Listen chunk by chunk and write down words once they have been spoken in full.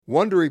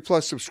Wondery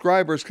Plus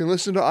subscribers can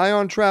listen to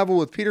Ion Travel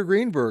with Peter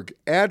Greenberg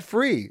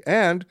ad-free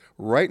and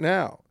right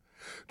now.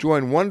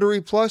 Join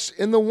Wondery Plus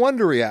in the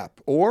Wondery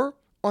app or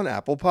on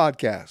Apple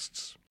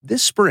Podcasts.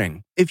 This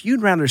spring, if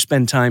you'd rather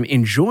spend time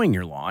enjoying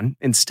your lawn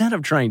instead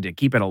of trying to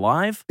keep it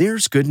alive,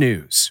 there's good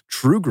news.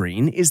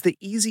 TruGreen is the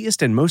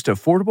easiest and most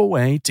affordable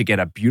way to get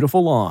a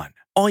beautiful lawn.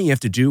 All you have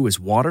to do is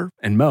water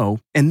and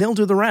mow, and they'll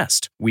do the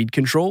rest. Weed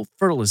control,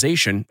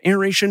 fertilization,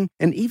 aeration,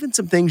 and even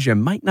some things you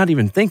might not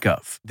even think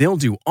of. They'll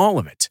do all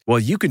of it, while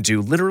you can do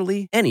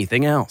literally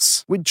anything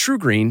else. With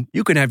TruGreen,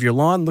 you can have your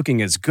lawn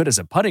looking as good as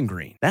a putting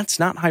green. That's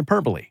not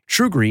hyperbole.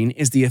 TruGreen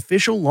is the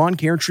official lawn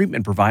care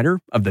treatment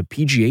provider of the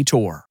PGA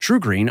Tour.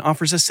 TruGreen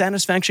offers a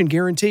satisfaction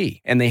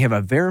guarantee, and they have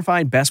a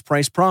verified best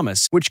price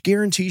promise, which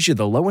guarantees you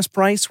the lowest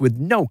price with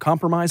no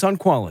compromise on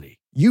quality.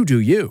 You do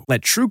you.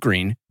 Let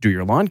TruGreen do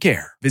your lawn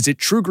care. Visit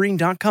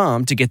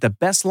TruGreen.com to get the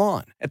best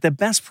lawn at the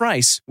best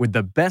price with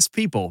the best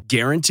people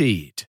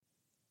guaranteed.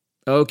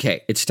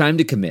 Okay, it's time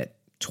to commit.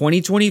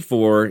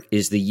 2024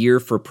 is the year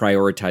for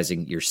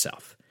prioritizing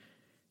yourself.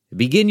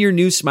 Begin your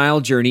new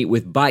smile journey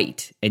with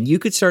Byte, and you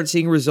could start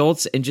seeing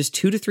results in just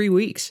 2 to 3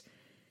 weeks.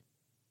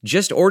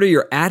 Just order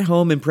your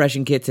at-home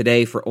impression kit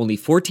today for only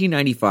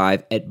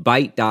 $14.95 at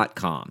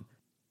Byte.com.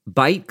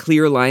 Byte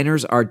clear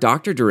liners are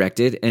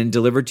doctor-directed and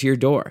delivered to your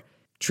door.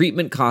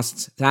 Treatment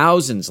costs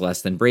thousands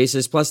less than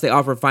braces, plus they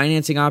offer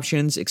financing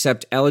options,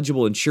 accept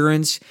eligible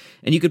insurance,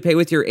 and you could pay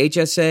with your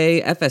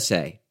HSA,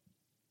 FSA.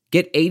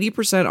 Get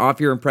 80% off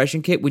your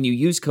impression kit when you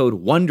use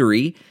code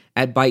WONDERY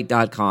at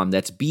Byte.com.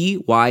 That's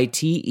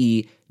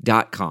BYTE.com.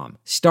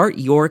 Start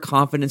your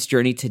confidence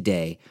journey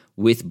today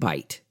with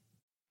Byte.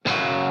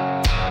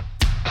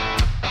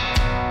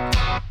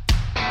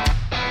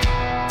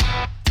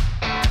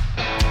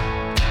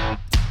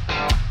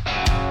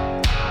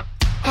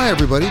 Hi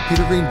everybody,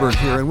 Peter Greenberg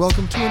here, and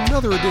welcome to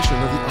another edition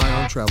of the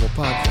Ion Travel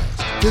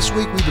Podcast. This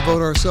week we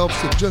devote ourselves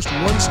to just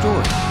one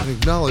story and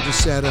acknowledge a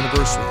sad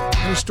anniversary,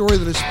 and a story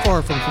that is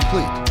far from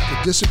complete. The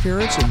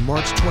disappearance in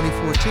March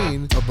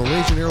 2014 of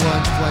Malaysian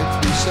Airlines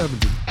Flight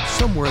 370,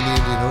 somewhere in the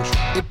Indian Ocean.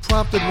 It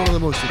prompted one of the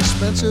most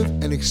expensive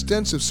and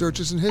extensive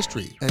searches in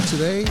history, and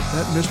today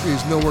that mystery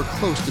is nowhere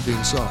close to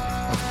being solved.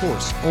 Of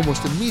course,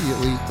 almost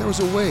immediately there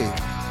was a wave,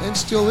 and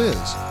still is,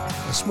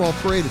 a small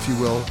parade, if you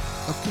will,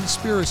 of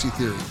conspiracy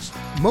theories,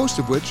 most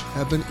of which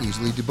have been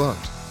easily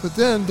debunked. But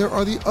then there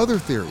are the other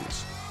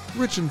theories,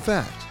 rich in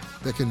fact,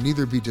 that can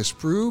neither be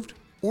disproved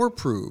or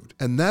proved.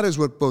 And that is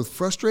what both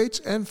frustrates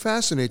and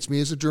fascinates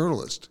me as a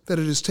journalist, that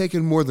it has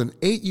taken more than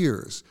 8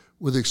 years,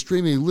 with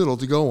extremely little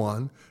to go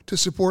on, to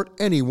support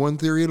any one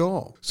theory at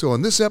all. So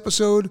in this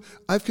episode,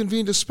 I've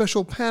convened a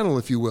special panel,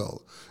 if you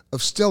will,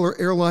 of stellar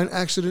airline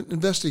accident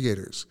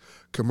investigators,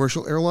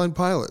 commercial airline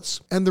pilots,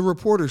 and the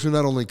reporters who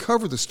not only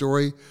covered the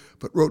story,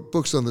 but wrote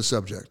books on the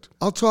subject.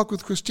 I'll talk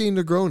with Christine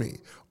Negroni,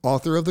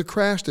 author of The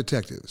Crash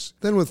Detectives,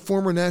 then with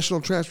former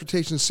National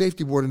Transportation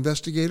Safety Board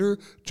investigator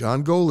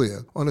John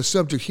Golia on a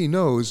subject he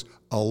knows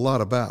a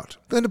lot about.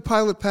 Then to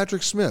pilot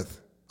Patrick Smith.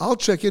 I'll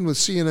check in with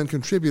CNN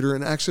contributor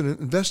and accident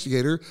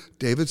investigator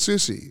David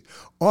Susi,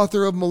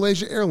 author of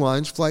Malaysia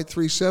Airlines Flight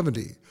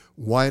 370,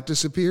 why it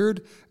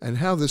disappeared, and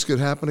how this could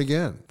happen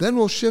again. Then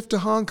we'll shift to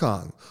Hong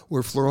Kong,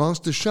 where Florence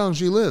de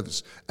Changy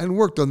lives and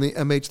worked on the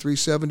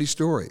MH370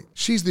 story.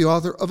 She's the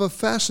author of a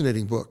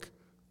fascinating book,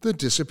 The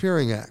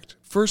Disappearing Act.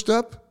 First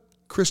up,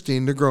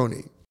 Christine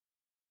Negroni.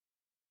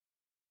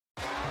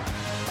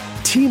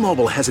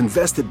 T-Mobile has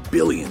invested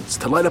billions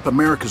to light up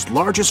America's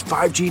largest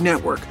 5G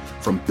network,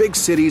 from big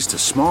cities to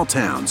small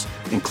towns,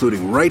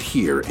 including right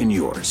here in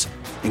yours.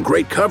 And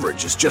great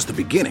coverage is just the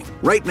beginning.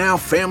 Right now,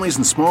 families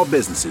and small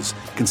businesses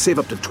can save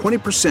up to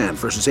 20%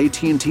 versus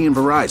AT&T and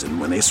Verizon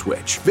when they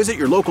switch. Visit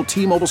your local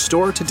T-Mobile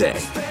store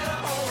today.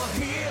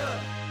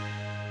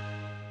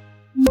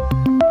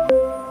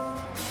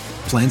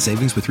 Plan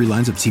savings with 3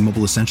 lines of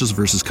T-Mobile Essentials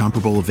versus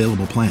comparable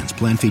available plans.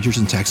 Plan features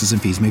and taxes and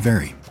fees may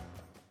vary.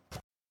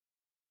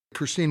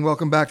 Christine,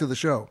 welcome back to the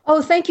show.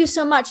 Oh, thank you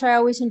so much. I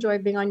always enjoy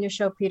being on your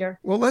show, Peter.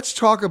 Well, let's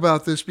talk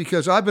about this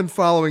because I've been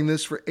following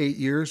this for 8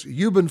 years.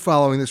 You've been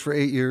following this for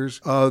 8 years.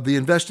 The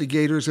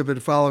investigators have been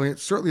following it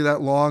certainly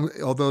that long,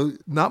 although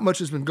not much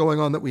has been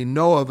going on that we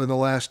know of in the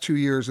last 2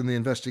 years in the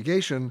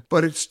investigation.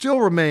 But it still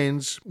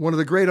remains one of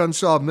the great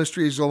unsolved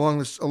mysteries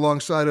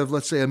alongside of,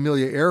 let's say,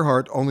 Amelia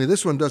Earhart, only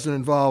this one doesn't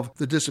involve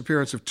the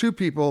disappearance of 2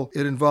 people.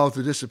 It involves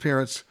the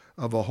disappearance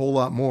of a whole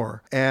lot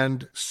more.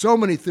 And so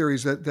many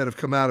theories that have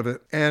come out of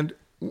it. And,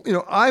 you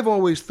know, I've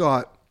always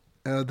thought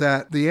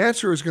that the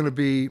answer is going to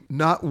be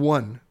not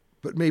one,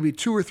 but maybe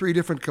 2 or 3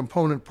 different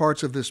component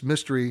parts of this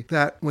mystery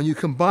that, when you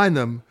combine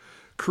them,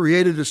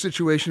 created a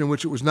situation in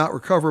which it was not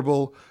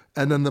recoverable,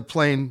 and then the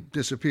plane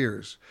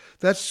disappears.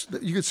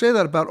 You could say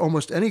that about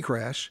almost any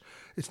crash.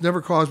 It's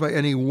never caused by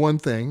any one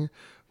thing.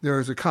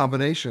 There is a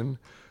combination.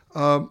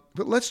 But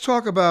let's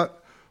talk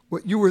about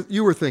what you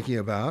were thinking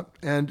about,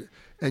 and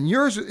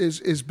yours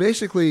is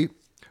basically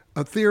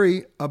a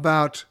theory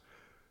about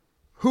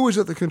who was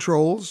at the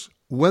controls,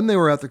 when they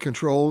were at the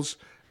controls,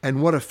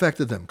 and what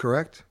affected them,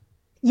 correct?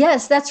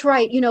 Yes, that's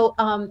right.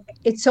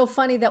 It's so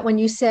funny that when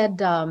you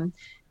said,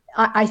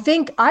 I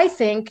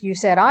think you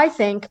said, I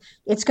think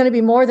it's going to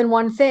be more than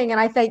one thing. And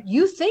I think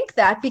you think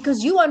that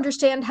because you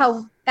understand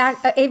how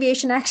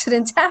aviation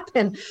accidents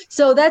happen.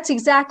 So that's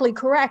exactly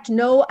correct.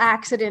 No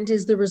accident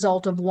is the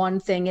result of one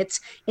thing.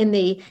 It's in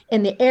the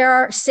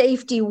air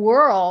safety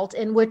world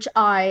in which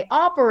I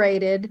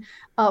operated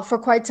for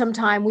quite some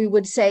time. We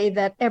would say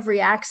that every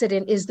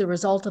accident is the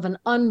result of an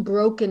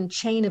unbroken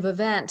chain of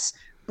events.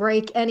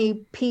 Break any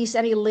piece,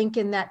 any link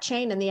in that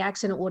chain, and the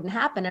accident wouldn't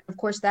happen. And of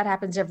course, that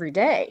happens every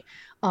day.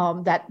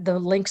 That the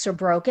links are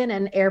broken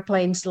and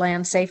airplanes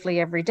land safely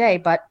every day.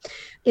 But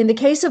in the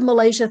case of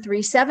Malaysia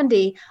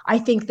 370, I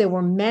think there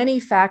were many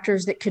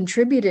factors that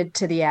contributed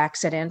to the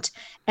accident.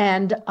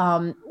 And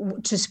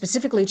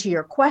specifically to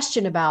your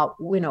question about,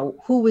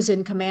 who was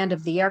in command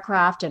of the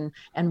aircraft and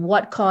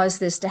what caused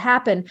this to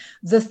happen,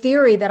 the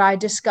theory that I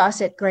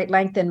discuss at great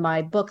length in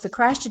my book, The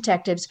Crash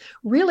Detectives,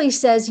 really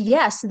says,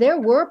 yes, there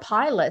were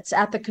pilots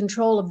at the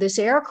control of this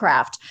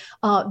aircraft.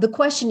 The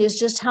question is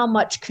just how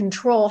much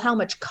control, how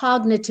much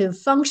cognitive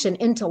function,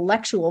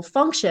 intellectual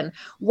function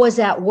was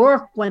at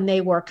work when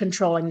they were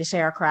controlling this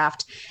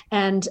aircraft.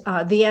 And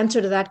the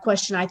answer to that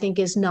question, I think,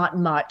 is not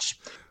much.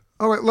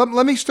 All right,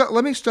 let me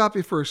stop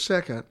you for a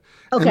second.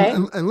 Okay.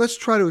 And let's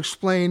try to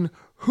explain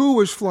who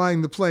was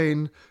flying the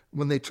plane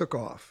when they took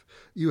off.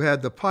 You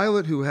had the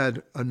pilot who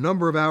had a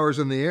number of hours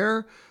in the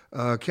air,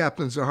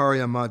 Captain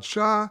Zahari Ahmad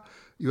Shah.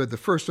 You had the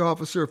first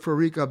officer,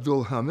 Farik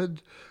Abdul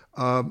Hamid.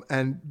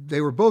 And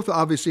they were both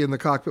obviously in the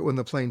cockpit when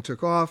the plane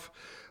took off.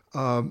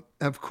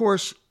 Of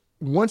course,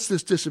 once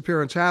this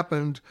disappearance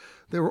happened,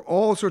 there were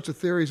all sorts of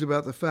theories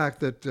about the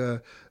fact that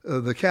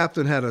the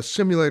captain had a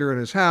simulator in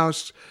his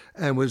house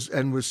and was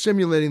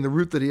simulating the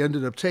route that he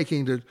ended up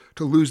taking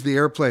to lose the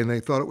airplane. They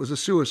thought it was a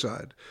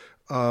suicide.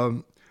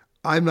 I'm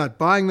not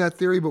buying that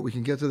theory, but we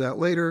can get to that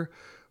later.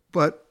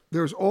 But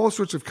there's all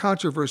sorts of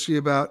controversy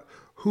about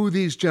who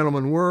these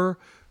gentlemen were,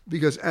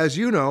 because as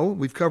you know,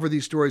 we've covered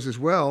these stories as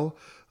well,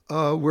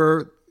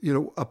 where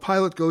a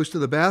pilot goes to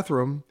the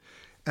bathroom.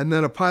 And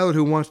then a pilot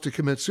who wants to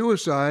commit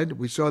suicide,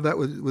 we saw that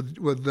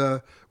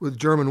with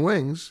German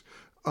Wings,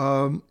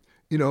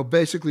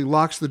 basically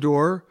locks the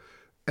door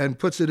and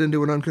puts it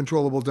into an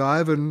uncontrollable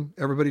dive, and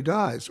everybody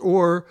dies.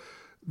 Or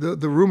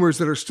the rumors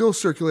that are still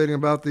circulating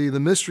about the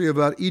mystery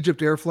about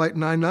Egypt Air Flight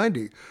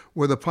 990,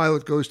 where the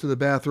pilot goes to the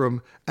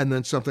bathroom and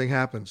then something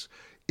happens.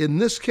 In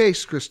this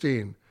case,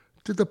 Christine,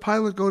 did the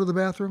pilot go to the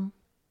bathroom?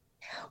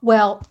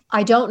 Well,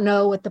 I don't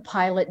know what the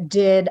pilot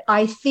did.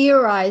 I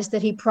theorize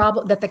that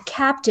that the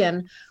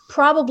captain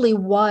probably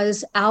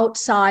was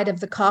outside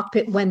of the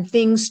cockpit when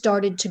things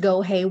started to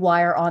go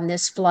haywire on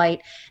this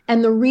flight.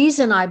 And the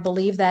reason I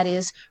believe that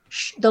is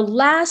the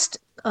last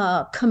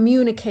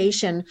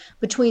communication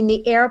between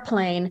the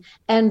airplane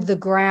and the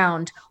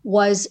ground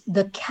was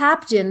the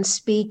captain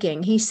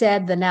speaking. He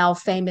said the now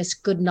famous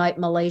 "Goodnight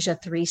Malaysia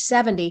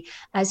 370"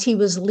 as he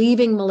was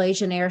leaving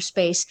Malaysian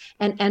airspace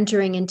and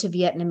entering into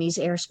Vietnamese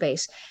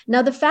airspace.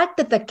 Now, the fact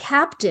that the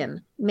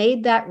captain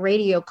made that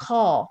radio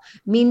call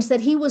means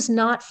that he was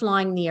not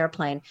flying the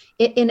airplane.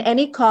 In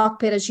any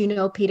cockpit, as you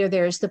know, Peter,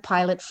 there's the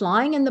pilot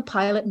flying and the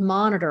pilot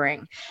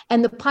monitoring.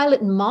 And the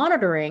pilot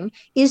monitoring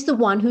is the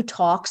one who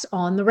talks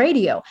on the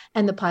radio,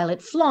 and the pilot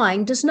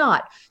flying does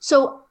not.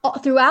 So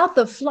throughout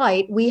the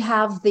flight, we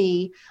have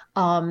the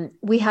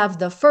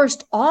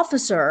first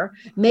officer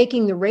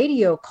making the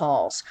radio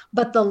calls,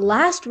 but the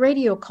last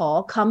radio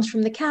call comes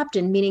from the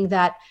captain, meaning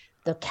that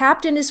the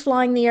captain is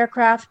flying the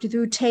aircraft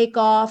through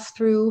takeoff,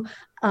 through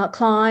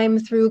climb,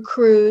 through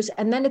cruise,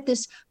 and then at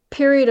this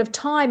period of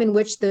time in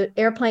which the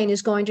airplane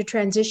is going to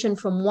transition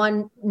from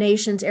one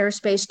nation's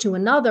airspace to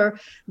another,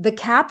 the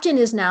captain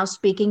is now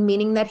speaking,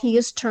 meaning that he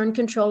has turned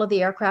control of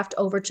the aircraft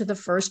over to the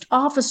first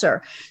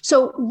officer.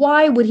 So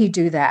why would he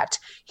do that?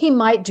 He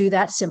might do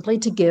that simply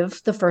to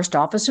give the first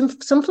officer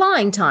some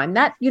flying time.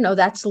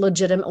 That's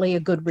legitimately a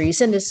good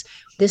reason.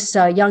 This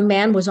young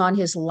man was on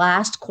his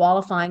last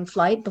qualifying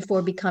flight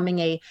before becoming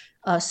a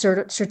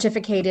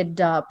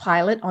certificated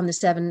pilot on the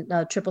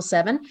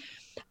 777.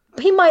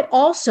 He might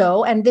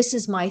also, and this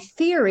is my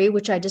theory,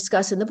 which I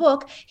discuss in the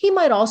book, he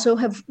might also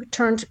have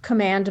turned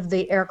command of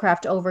the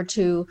aircraft over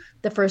to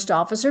the first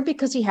officer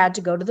because he had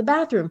to go to the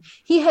bathroom.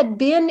 He had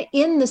been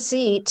in the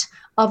seat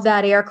of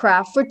that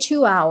aircraft for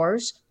 2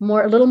 hours, a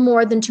little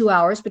more than 2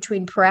 hours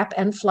between prep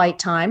and flight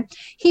time.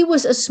 He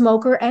was a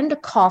smoker and a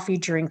coffee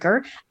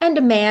drinker and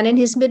a man in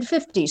his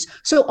mid-50s.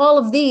 So all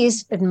of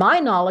these, in my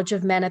knowledge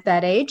of men at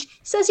that age,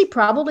 says he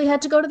probably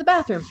had to go to the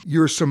bathroom.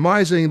 You're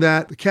surmising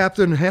that the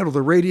captain handled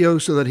the radio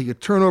so that he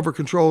could turn over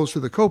controls to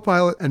the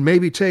co-pilot and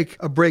maybe take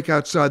a break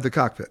outside the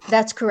cockpit.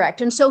 That's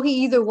correct. And so he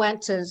either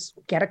went to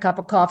get a cup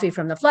of coffee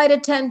from the flight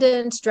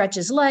attendant, stretch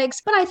his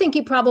legs, but I think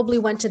he probably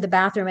went to the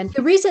bathroom. And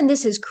the reason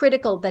this is critical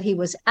critical that he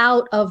was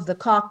out of the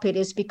cockpit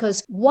is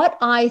because what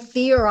I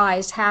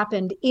theorize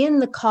happened in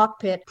the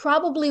cockpit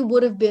probably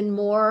would have been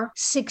more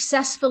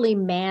successfully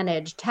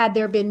managed had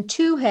there been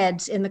two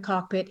heads in the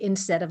cockpit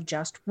instead of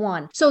just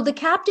one. So the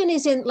captain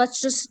is in,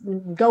 let's just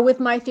go with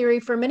my theory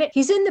for a minute.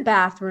 He's in the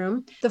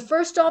bathroom. The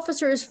first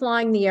officer is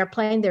flying the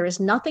airplane. There is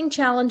nothing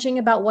challenging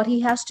about what he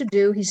has to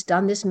do. He's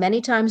done this many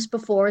times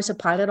before as a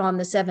pilot on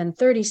the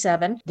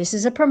 737. This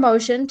is a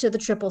promotion to the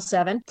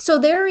 777. So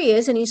there he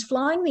is, and he's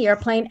flying the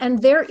airplane,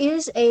 and there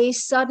is a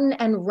sudden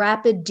and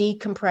rapid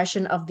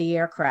decompression of the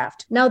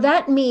aircraft. Now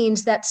that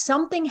means that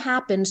something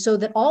happened so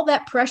that all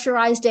that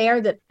pressurized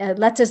air that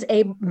lets us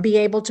be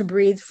able to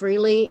breathe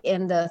freely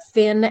in the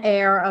thin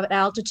air of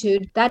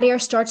altitude, that air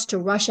starts to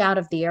rush out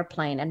of the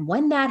airplane. And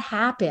when that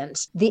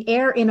happens, the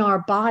air in our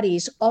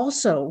bodies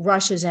also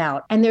rushes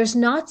out, and there's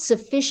not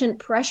sufficient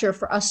pressure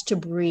for us to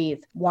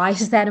breathe. Why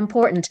is that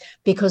important?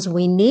 Because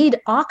we need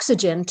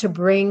oxygen to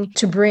bring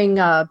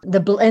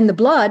the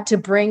blood to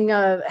bring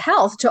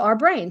health to our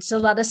brains, to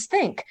let us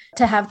think,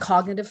 to have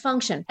cognitive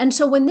function. And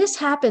so when this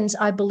happens,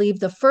 I believe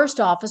the first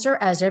officer,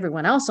 as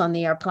everyone else on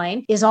the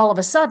airplane, is all of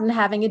a sudden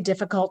having a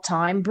difficult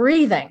time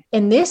breathing.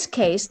 In this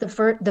case,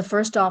 the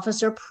first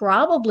officer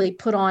probably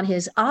put on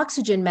his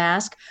oxygen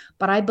mask,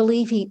 but I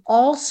believe he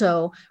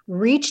also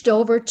reached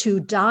over to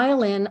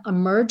dial in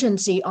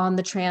emergency on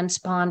the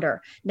transponder.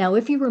 Now,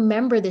 if you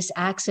remember this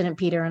accident,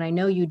 Peter, and I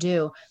know you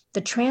do,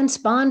 the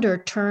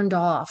transponder turned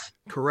off.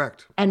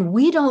 Correct. And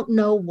we don't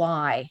know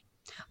why.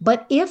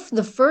 But if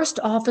the first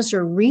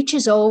officer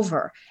reaches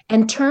over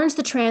and turns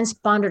the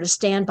transponder to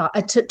standby,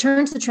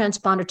 turns the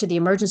transponder to the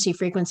emergency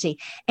frequency,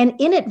 and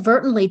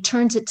inadvertently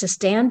turns it to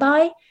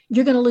standby,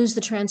 you're going to lose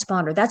the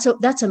transponder.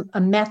 That's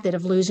a method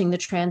of losing the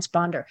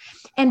transponder.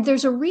 And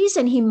there's a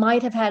reason he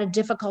might have had a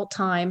difficult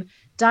time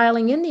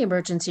dialing in the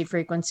emergency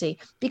frequency,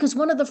 because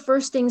one of the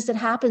first things that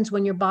happens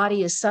when your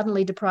body is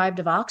suddenly deprived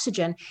of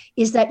oxygen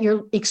is that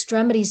your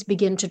extremities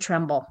begin to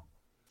tremble.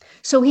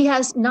 So he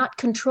has not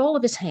control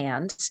of his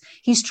hands.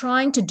 He's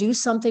trying to do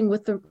something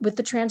with the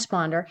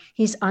transponder.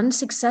 He's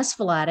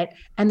unsuccessful at it,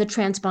 and the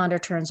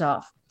transponder turns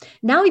off.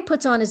 Now he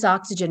puts on his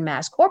oxygen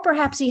mask, or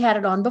perhaps he had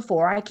it on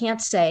before. I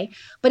can't say,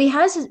 but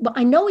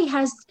I know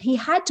he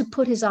had to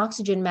put his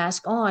oxygen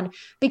mask on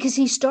because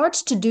he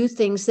starts to do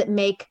things that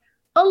make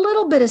a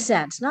little bit of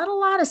sense, not a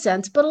lot of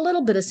sense, but a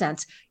little bit of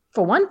sense.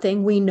 For one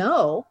thing, we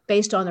know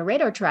based on the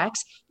radar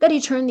tracks that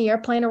he turned the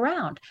airplane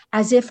around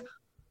as if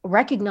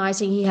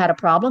recognizing he had a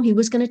problem, he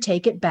was going to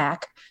take it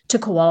back to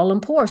Kuala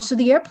Lumpur. So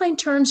the airplane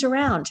turns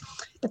around,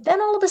 but then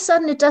all of a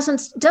sudden it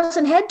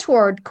doesn't head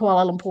toward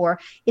Kuala Lumpur.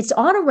 It's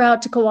on a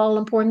route to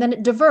Kuala Lumpur, and then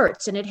it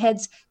diverts and it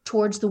heads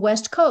towards the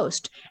West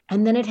Coast,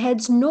 and then it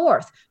heads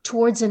north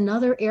towards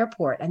another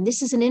airport. And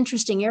this is an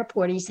interesting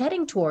airport he's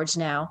heading towards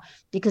now,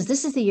 because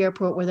this is the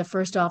airport where the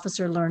first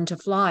officer learned to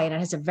fly, and it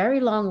has a very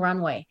long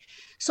runway.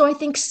 So I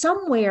think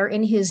somewhere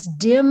in his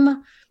dimly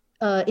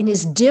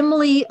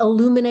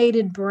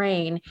illuminated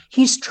brain,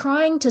 he's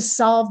trying to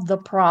solve the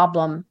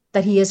problem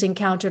that he has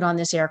encountered on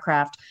this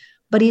aircraft,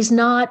 but he's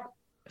not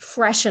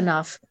fresh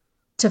enough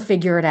to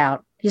figure it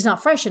out. He's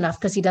not fresh enough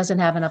because he doesn't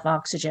have enough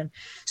oxygen.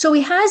 So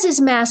he has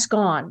his mask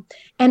on.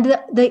 And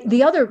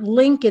the other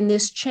link in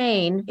this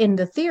chain in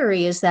the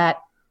theory is that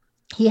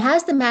he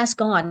has the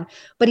mask on,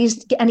 but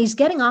he's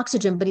getting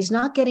oxygen, but he's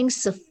not getting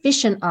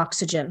sufficient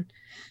oxygen.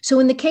 So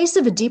in the case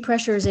of a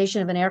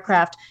depressurization of an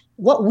aircraft,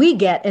 what we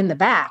get in the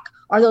back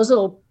are those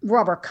little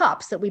rubber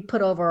cups that we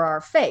put over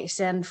our face.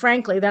 And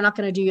frankly, they're not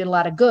going to do you a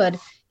lot of good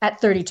at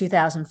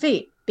 32,000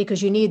 feet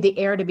because you need the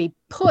air to be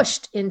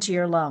pushed into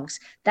your lungs.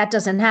 That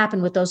doesn't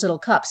happen with those little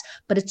cups,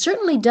 but it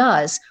certainly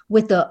does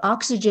with the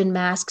oxygen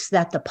masks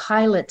that the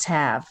pilots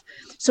have.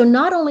 So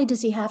not only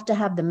does he have to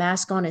have the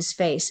mask on his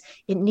face,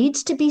 it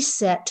needs to be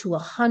set to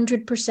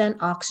 100%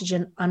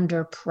 oxygen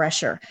under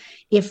pressure.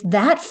 If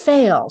that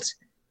failed,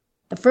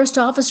 the first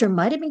officer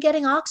might have been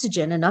getting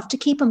oxygen enough to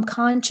keep him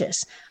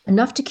conscious,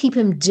 enough to keep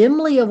him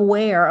dimly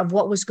aware of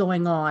what was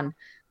going on,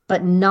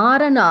 but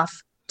not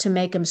enough to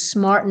make him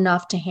smart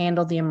enough to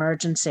handle the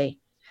emergency.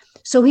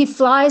 So he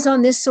flies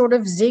on this sort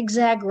of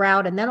zigzag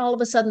route, and then all of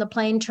a sudden the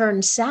plane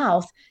turns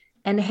south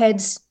and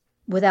heads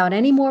without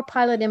any more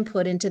pilot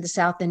input into the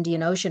South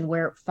Indian Ocean,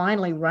 where it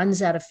finally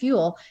runs out of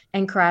fuel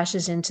and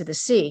crashes into the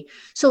sea.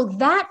 So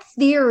that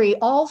theory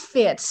all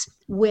fits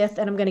with,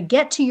 and I'm going to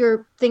get to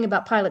your thing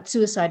about pilot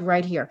suicide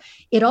right here.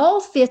 It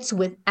all fits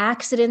with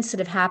accidents that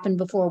have happened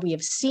before. We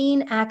have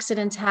seen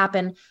accidents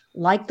happen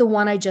like the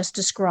one I just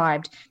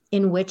described,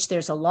 in which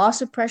there's a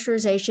loss of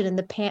pressurization and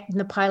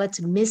the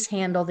pilots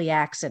mishandle the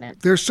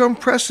accident. There's some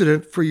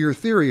precedent for your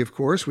theory, of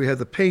course. We had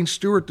the Payne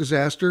Stewart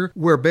disaster,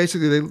 where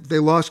basically they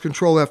lost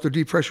control after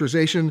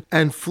depressurization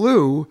and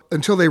flew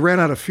until they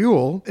ran out of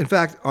fuel. In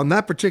fact, on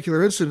that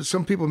particular incident,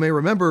 some people may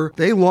remember,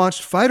 they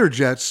launched fighter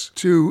jets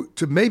to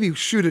maybe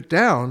shoot it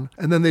down,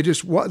 and then they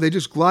just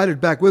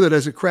glided back with it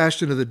as it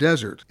crashed into the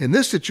desert. In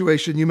this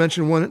situation, you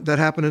mentioned one that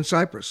happened in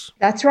Cyprus.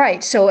 That's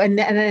right. So, and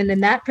in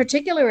that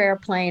particular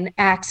airplane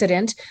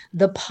accident,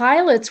 the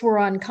pilots were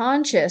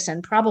unconscious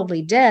and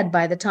probably dead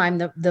by the time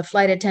the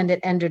flight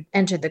attendant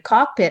entered the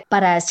cockpit.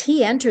 But as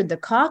he entered the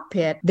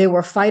cockpit, there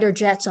were fighter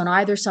jets on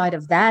either side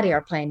of that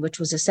airplane, which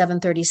was a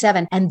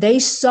 737. And they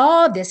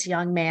saw this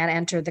young man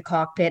enter the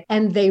cockpit,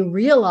 and they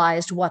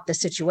realized what the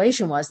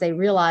situation was. They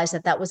realized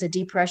that that was a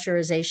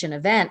depressurization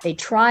event. They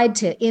tried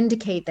to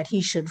indicate that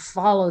he should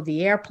follow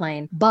the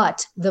airplane,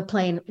 but the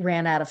plane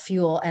ran out of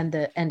fuel and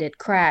it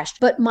crashed.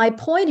 But my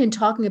point in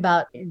talking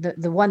about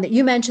the one that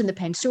you mentioned, the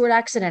Payne Stewart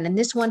accident, and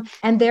this one,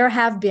 and there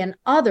have been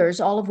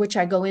others, all of which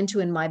I go into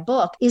in my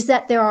book, is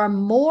that there are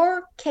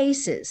more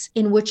cases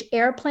in which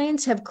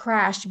airplanes have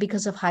crashed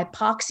because of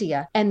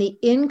hypoxia and the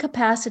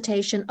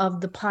incapacitation of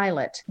the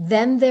pilot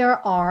than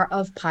there are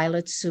of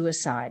pilot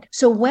suicide.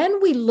 So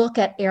when we look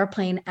at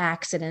airplane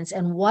accidents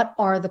and what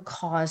are the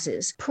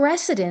causes,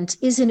 precedent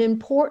is an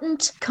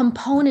important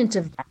component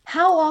of that.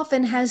 How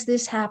often has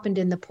this happened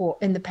in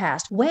the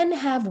past? When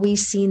have we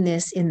seen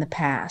this in the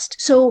past?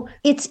 So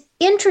it's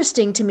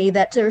interesting to me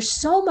that there's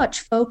so much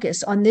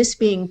focus on this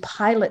being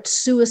pilot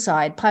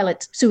suicide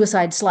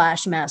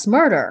 / mass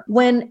murder,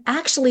 when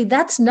actually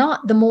that's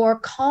not the more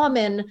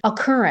common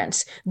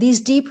occurrence.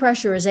 These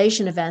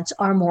depressurization events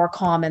are more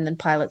common than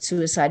pilot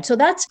suicide. So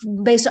that's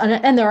based on,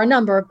 and there are a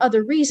number of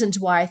other reasons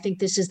why I think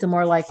this is the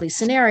more likely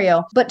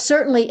scenario, but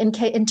certainly in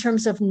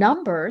terms of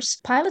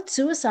numbers, pilot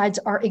suicides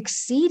are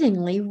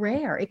exceedingly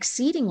rare.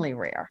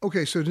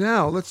 Okay, so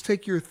now let's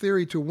take your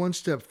theory to one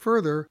step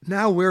further.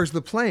 Now, where's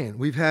the plane?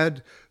 We've had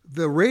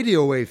the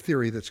radio wave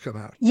theory that's come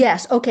out.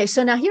 Yes. Okay.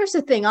 So now here's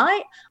the thing.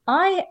 I'm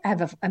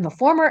a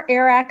former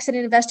air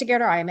accident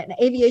investigator. I am an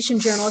aviation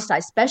journalist. I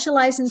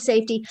specialize in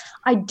safety.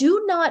 I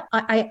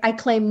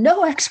claim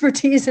no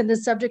expertise in the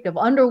subject of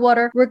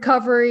underwater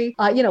recovery.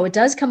 It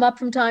does come up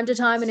from time to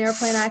time in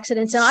airplane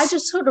accidents, and I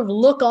just sort of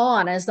look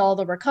on as all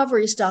the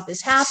recovery stuff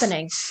is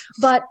happening.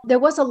 But there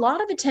was a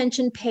lot of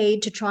attention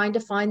paid to trying to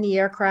find the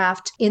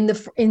aircraft in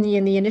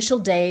the initial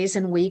days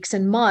and weeks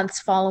and months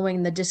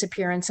following the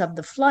disappearance of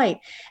the flight.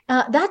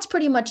 That's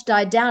pretty much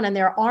died down, and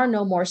there are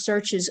no more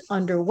searches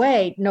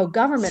underway, no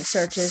government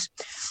searches.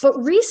 But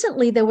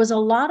recently, there was a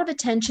lot of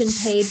attention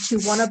paid to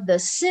one of the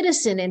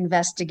citizen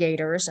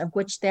investigators, of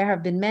which there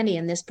have been many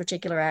in this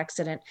particular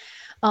accident,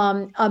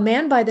 a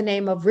man by the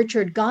name of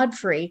Richard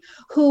Godfrey,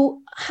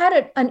 who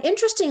had an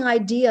interesting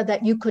idea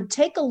that you could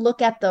take a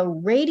look at the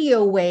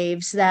radio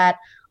waves that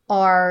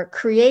are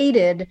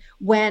created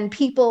when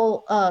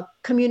people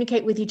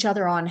communicate with each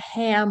other on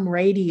ham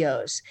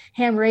radios.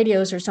 Ham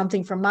radios are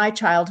something from my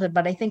childhood,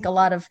 but I think a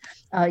lot of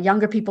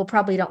younger people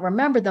probably don't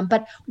remember them.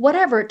 But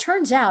whatever, it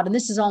turns out, and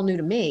this is all new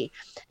to me,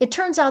 it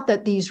turns out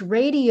that these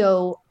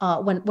radio,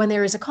 when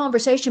there is a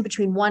conversation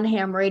between one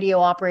ham radio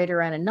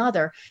operator and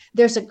another,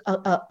 there's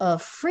a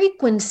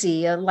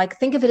frequency, like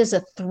think of it as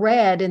a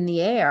thread in the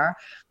air,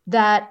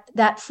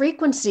 that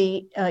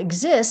frequency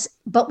exists,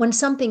 but when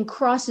something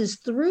crosses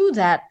through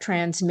that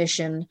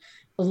transmission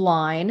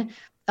line,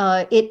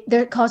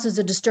 it causes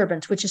a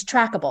disturbance, which is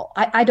trackable.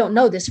 I don't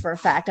know this for a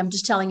fact. I'm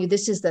just telling you,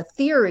 this is the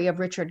theory of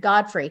Richard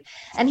Godfrey.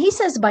 And he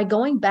says by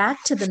going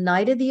back to the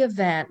night of the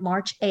event,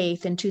 March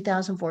 8th in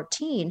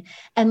 2014,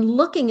 and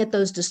looking at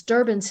those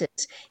disturbances,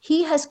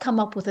 he has come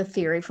up with a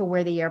theory for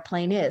where the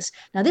airplane is.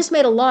 Now, this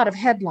made a lot of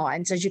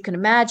headlines, as you can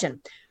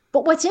imagine.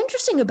 But what's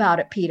interesting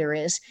about it, Peter,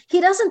 is he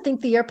doesn't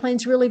think the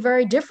airplane's really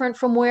very different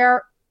from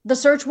where the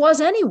search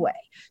was anyway.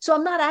 So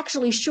I'm not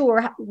actually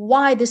sure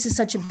why this is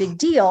such a big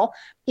deal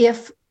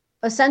if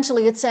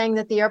essentially it's saying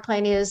that the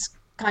airplane is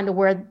kind of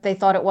where they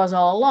thought it was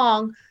all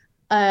along,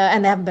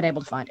 and they haven't been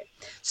able to find it.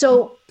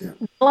 So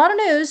a lot of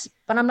news,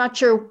 but I'm not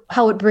sure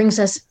how it brings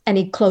us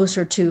any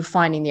closer to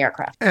finding the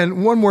aircraft.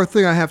 And one more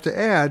thing I have to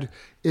add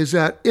is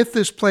that if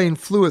this plane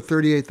flew at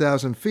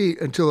 38,000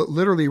 feet until it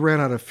literally ran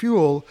out of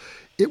fuel,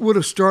 it would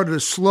have started a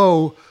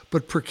slow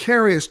but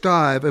precarious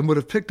dive and would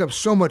have picked up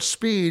so much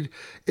speed,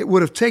 it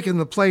would have taken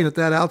the plane at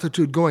that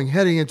altitude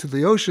heading into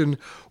the ocean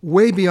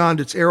way beyond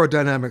its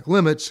aerodynamic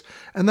limits,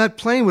 and that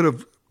plane would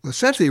have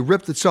essentially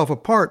ripped itself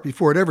apart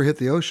before it ever hit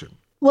the ocean.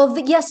 Well,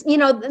 yes,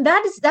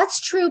 that's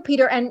true,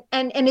 Peter. And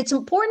it's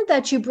important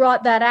that you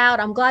brought that out.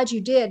 I'm glad you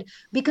did,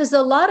 because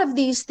a lot of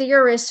these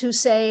theorists who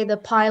say the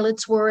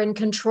pilots were in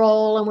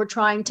control and were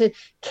trying to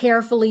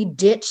carefully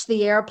ditch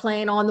the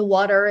airplane on the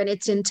water and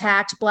it's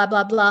intact, blah,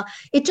 blah, blah.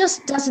 It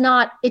just does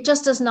not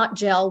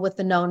gel with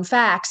the known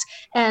facts.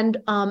 And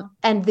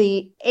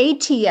the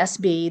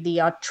ATSB,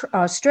 the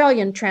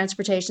Australian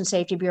Transportation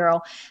Safety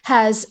Bureau,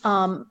 has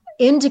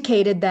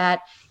indicated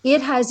that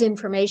it has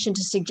information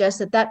to suggest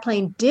that that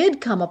plane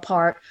did come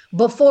apart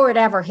before it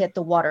ever hit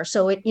the water.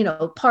 So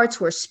parts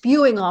were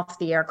spewing off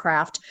the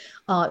aircraft.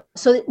 I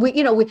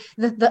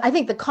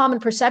think the common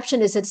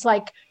perception is it's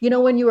like,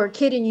 when you were a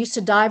kid and used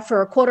to dive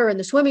for a quarter in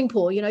the swimming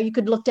pool, you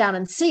could look down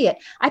and see it.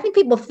 I think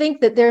people think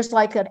that there's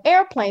like an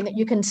airplane that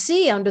you can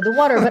see under the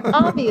water, but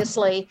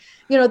obviously,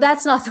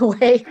 that's not the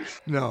way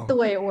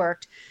it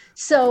worked.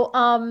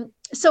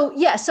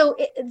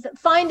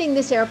 Finding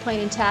this airplane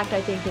intact,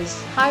 I think,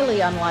 is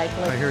highly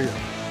unlikely. I hear you.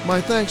 My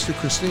thanks to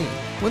Christine.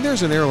 When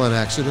there's an airline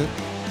accident,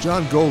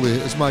 John Golia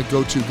is my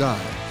go-to guy.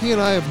 He and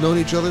I have known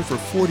each other for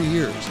 40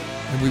 years,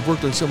 and we've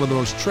worked on some of the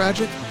most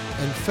tragic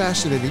and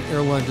fascinating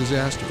airline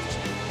disasters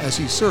as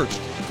he searched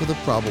for the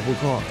probable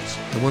cause.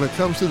 And when it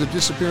comes to the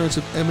disappearance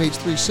of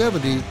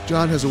MH370,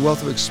 John has a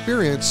wealth of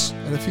experience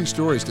and a few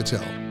stories to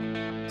tell.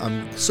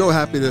 I'm so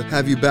happy to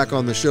have you back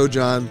on the show,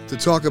 John, to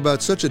talk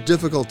about such a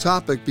difficult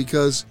topic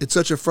because it's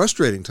such a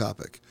frustrating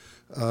topic.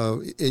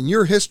 In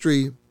your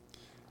history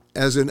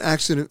as an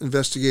accident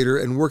investigator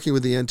and working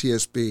with the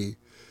NTSB,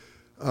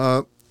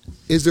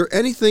 is there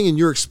anything in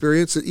your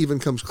experience that even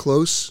comes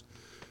close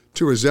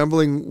to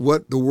resembling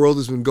what the world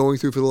has been going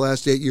through for the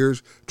last 8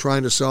 years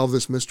trying to solve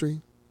this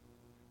mystery?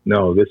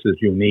 No, this is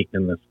unique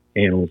in the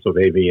annals of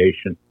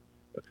aviation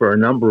for a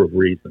number of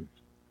reasons,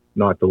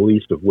 not the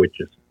least of which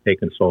is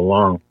taken so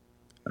long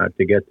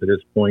to get to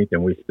this point,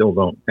 and we still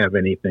don't have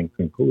anything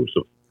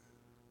conclusive.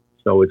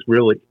 So it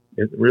really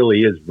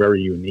is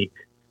very unique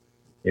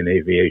in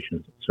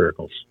aviation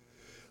circles.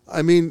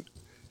 I mean,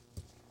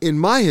 in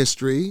my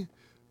history,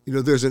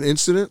 there's an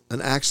incident,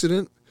 an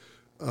accident.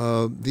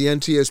 The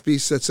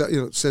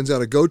NTSB sends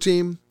out a go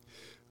team.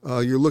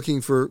 You're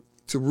looking to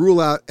rule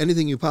out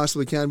anything you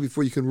possibly can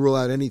before you can rule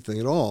out anything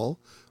at all,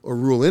 or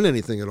rule in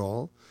anything at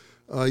all.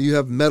 You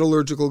have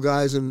metallurgical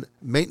guys and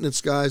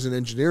maintenance guys and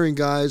engineering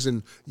guys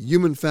and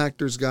human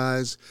factors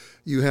guys.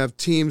 You have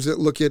teams that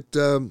look at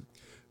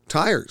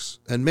tires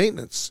and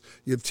maintenance.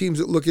 You have teams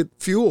that look at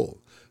fuel,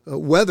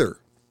 weather,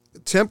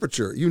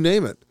 temperature, you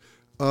name it.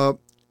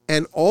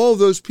 And all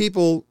those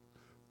people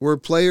were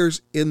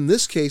players in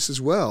this case as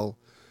well.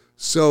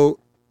 So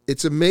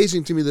it's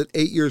amazing to me that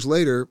 8 years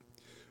later,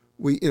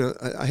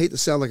 I hate to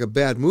sound like a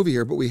bad movie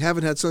here, but we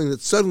haven't had something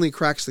that suddenly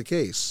cracks the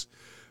case.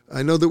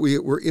 I know that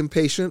we're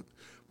impatient.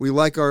 We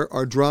like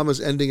our dramas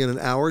ending in an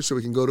hour so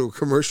we can go to a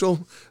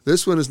commercial.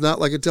 This one is not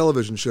like a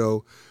television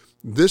show.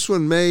 This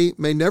one may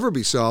never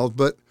be solved,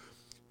 but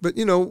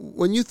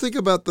when you think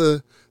about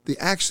the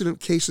accident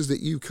cases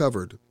that you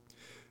covered,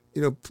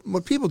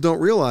 what people don't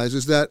realize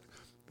is that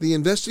the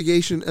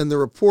investigation and the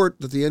report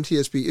that the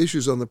NTSB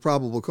issues on the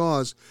probable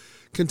cause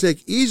can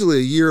take easily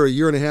a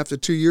year and a half to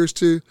 2 years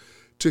to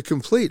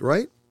complete,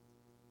 right?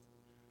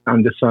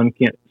 Under some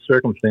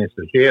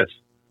circumstances, yes,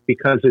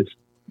 because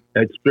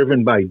it's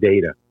driven by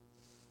data.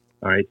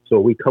 All right, so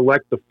we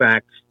collect the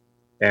facts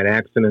at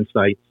accident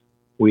sites.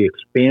 We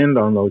expand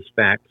on those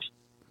facts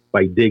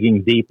by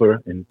digging deeper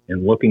and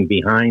looking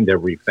behind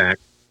every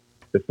fact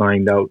to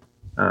find out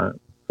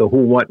the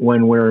who, what,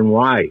 when, where, and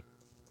why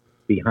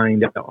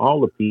behind all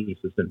the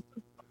pieces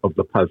of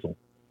the puzzle.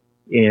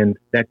 And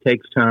that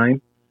takes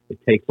time. It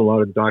takes a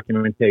lot of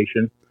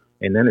documentation,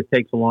 and then it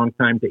takes a long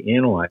time to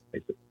analyze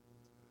it.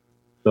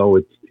 So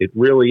it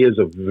really is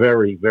a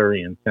very,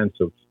 very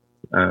intensive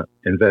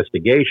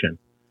investigation.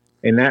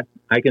 And that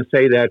I can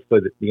say that for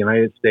the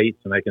United States,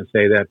 and I can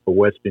say that for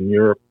Western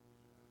Europe.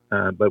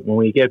 But when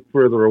we get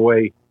further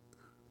away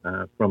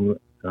from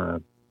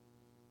the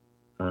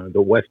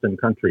Western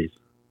countries,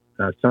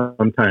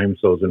 sometimes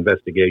those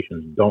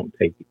investigations don't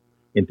take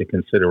into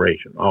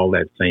consideration all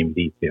that same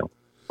detail.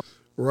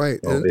 Right.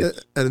 So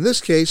and in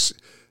this case,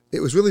 it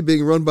was really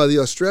being run by the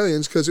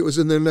Australians because it was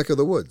in their neck of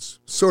the woods,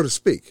 so to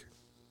speak.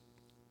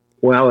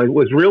 Well, it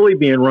was really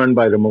being run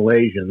by the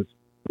Malaysians.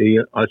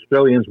 The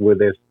Australians were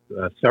their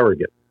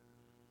surrogate.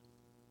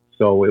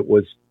 So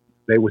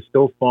they were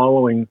still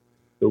following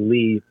the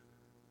lead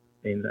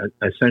in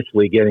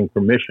essentially getting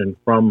permission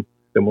from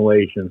the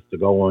Malaysians to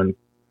go on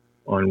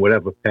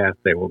whatever path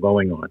they were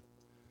going on.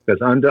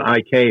 Because under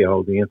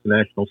ICAO, the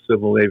International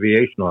Civil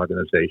Aviation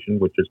Organization,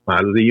 which is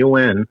part of the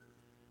UN,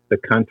 the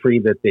country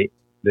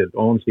that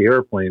owns the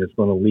airplane is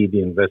going to lead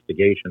the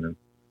investigation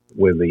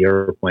where the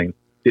airplane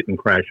didn't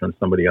crash on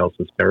somebody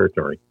else's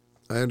territory.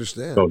 I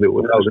understand. So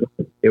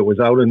it was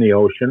out in the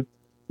ocean.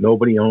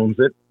 Nobody owns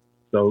it.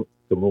 So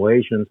the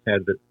Malaysians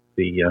had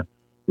the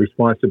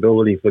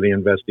responsibility for the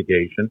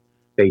investigation.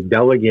 They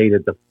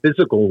delegated the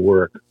physical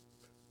work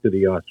to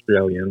the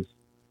Australians,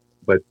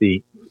 but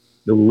the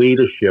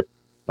leadership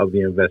of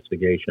the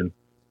investigation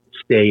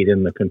stayed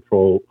in the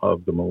control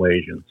of the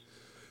Malaysians.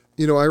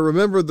 I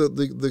remember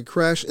the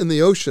crash in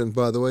the ocean,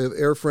 by the way, of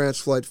Air France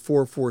Flight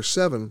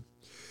 447.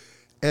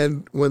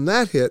 And when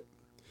that hit,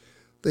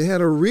 they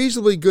had a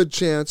reasonably good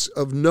chance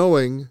of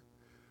knowing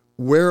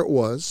where it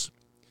was.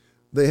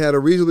 They had a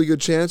reasonably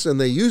good chance, and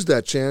they used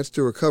that chance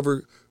to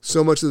recover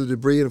so much of the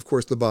debris and, of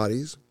course, the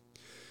bodies.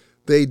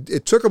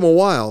 It took them a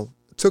while.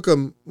 It took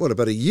them,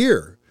 about a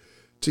year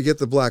to get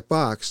the black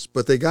box,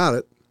 but they got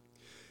it.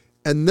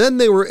 And then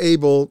they were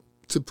able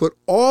to put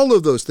all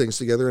of those things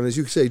together, and as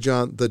you say,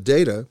 John, the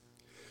data,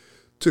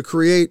 to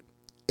create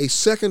a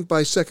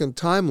second-by-second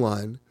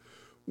timeline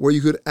where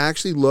you could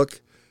actually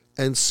look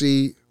and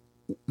see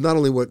not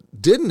only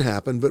what didn't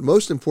happen, but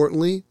most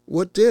importantly,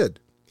 what did.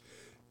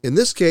 In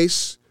this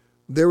case,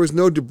 there was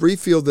no debris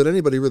field that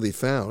anybody really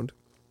found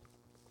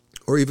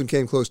or even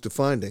came close to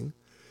finding.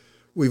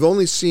 We've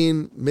only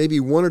seen maybe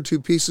one or two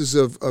pieces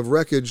of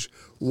wreckage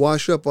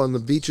wash up on the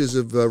beaches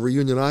of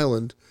Reunion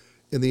Island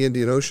in the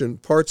Indian Ocean,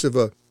 parts of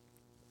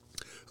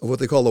what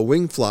they call a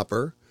wing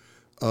flopper,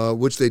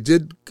 which they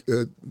did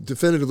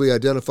definitively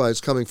identify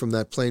as coming from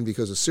that plane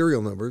because of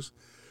serial numbers.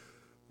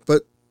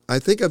 But I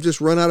think I've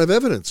just run out of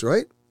evidence,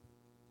 right?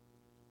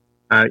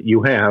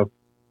 You have,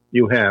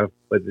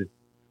 but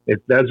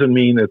it doesn't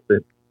mean that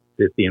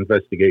the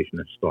investigation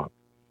has stopped.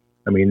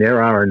 I mean,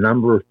 there are a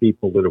number of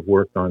people that have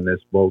worked on this,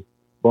 both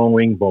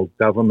Boeing, both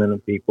government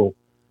and people,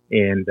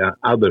 and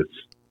others.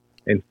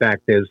 In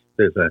fact, there's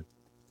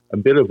a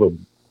bit of a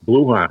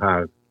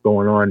brouhaha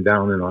going on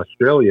down in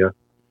Australia.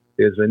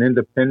 There's an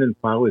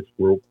independent pilots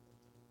group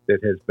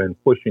that has been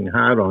pushing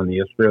hard on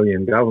the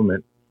Australian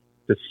government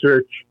to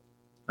search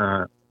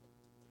the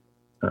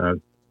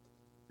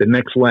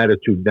next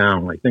latitude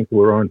down. I think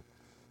we're on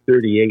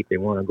 38. They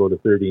want to go to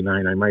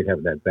 39. I might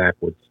have that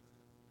backwards.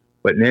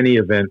 But in any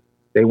event,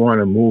 they want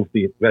to move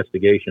the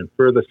investigation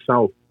further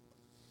south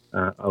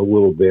a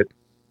little bit,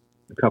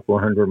 a couple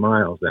of hundred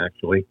miles,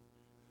 actually.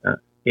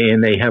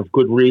 And they have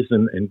good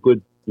reason and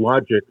good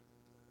logic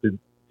to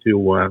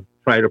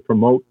try to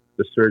promote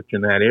the search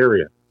in that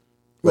area.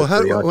 Well,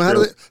 how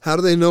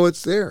do they know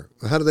it's there?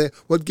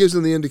 What gives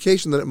them the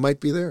indication that it might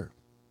be there?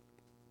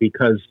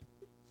 Because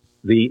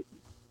the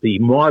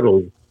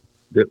model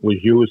that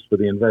was used for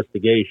the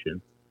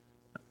investigation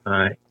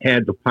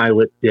had the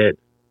pilot dead.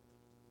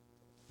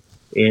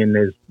 And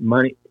there's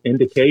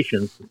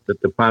indications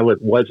that the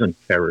pilot wasn't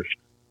perished,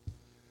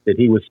 that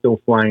he was still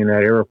flying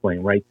that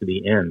airplane right to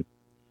the end.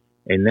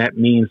 And that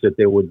means that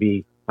there would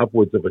be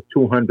upwards of a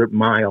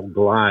 200-mile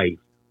glide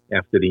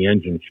after the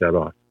engine shut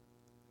off.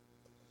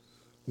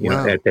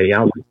 Wow. At the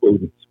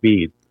altitude and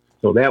speed.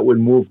 So that would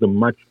move them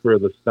much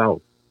further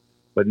south.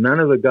 But none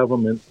of the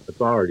government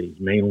authorities,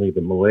 mainly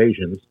the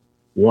Malaysians,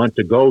 want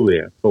to go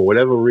there for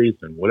whatever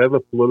reason,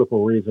 whatever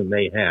political reason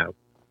they have,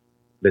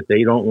 that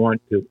they don't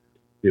want to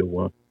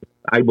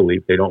I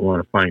believe they don't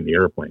want to find the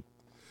airplane.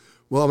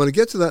 Well, I'm going to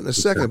get to that in a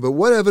second, but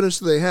what evidence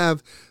do they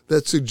have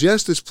that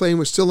suggests this plane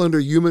was still under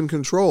human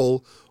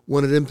control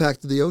when it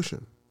impacted the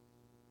ocean?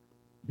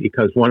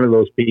 Because one of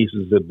those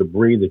pieces of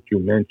debris that you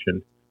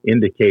mentioned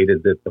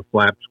indicated that the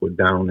flaps were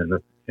down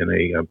in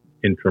a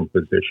interim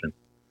position.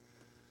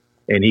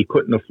 And he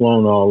couldn't have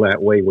flown all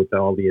that way with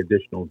all the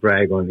additional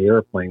drag on the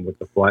airplane with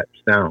the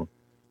flaps down.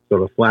 So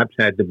the flaps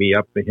had to be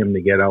up for him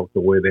to get out to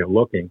where they're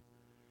looking.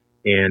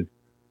 And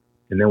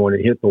then when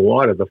it hit the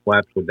water, the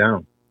flaps were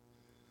down,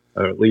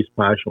 or at least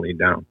partially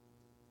down.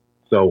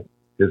 So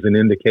there's an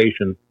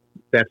indication,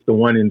 that's the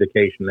one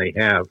indication they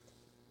have,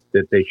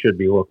 that they should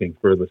be looking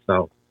further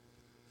south.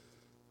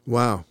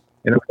 Wow.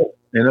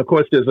 And of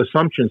course, there's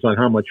assumptions on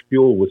how much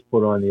fuel was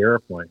put on the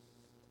airplane.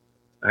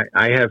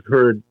 I have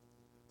heard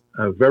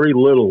very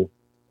little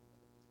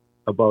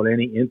about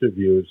any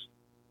interviews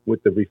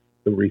with the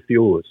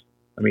refuelers.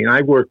 I mean,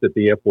 I worked at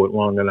the airport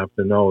long enough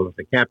to know if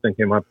the captain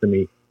came up to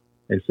me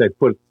and said,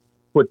 put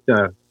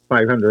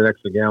 500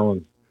 extra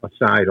gallons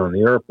aside on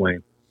the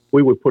airplane,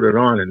 we would put it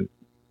on and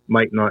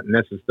might not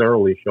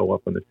necessarily show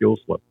up on the fuel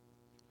slip.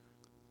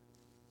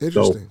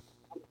 Interesting.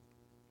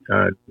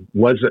 So,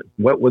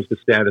 what was the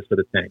status of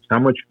the tanks? How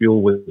much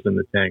fuel was in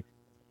the tank?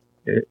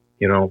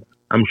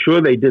 I'm sure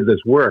they did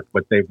this work,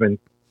 but they've been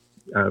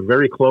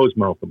very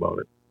closed-mouthed about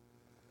it.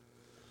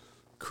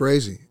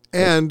 Crazy.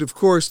 And, of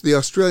course, the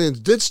Australians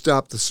did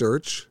stop the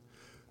search.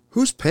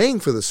 Who's paying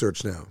for the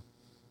search now?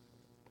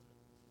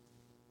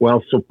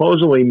 Well,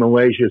 supposedly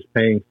Malaysia's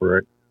paying for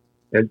it.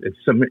 It's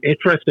some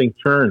interesting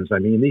turns. I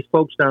mean, these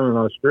folks down in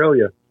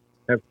Australia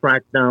have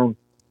tracked down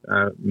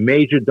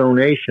major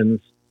donations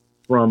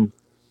from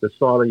the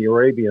Saudi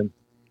Arabia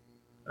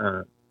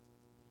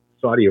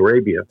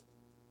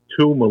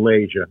to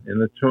Malaysia in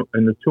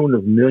the tune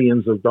of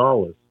millions of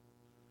dollars.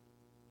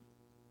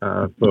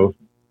 For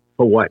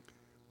what?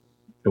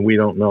 And we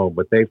don't know,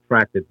 but they've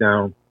tracked it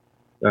down.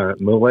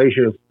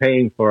 Malaysia is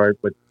paying for it,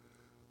 but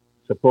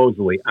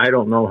supposedly, I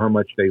don't know how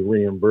much they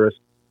reimbursed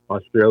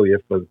Australia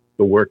for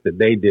the work that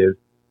they did.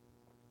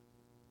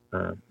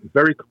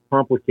 Very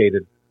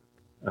complicated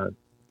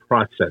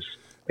process,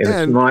 and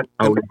it's not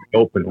out in the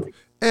open like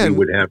we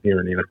would have here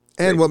in the United States.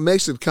 And what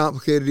makes it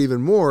complicated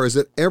even more is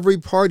that every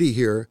party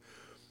here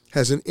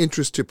has an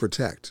interest to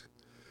protect.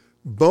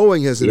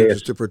 Boeing has an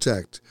interest to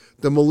protect.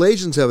 The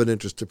Malaysians have an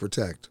interest to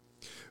protect.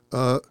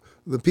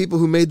 The people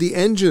who made the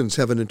engines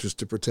have an interest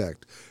to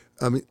protect.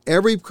 I mean,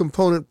 every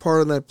component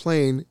part of that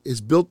plane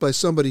is built by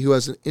somebody who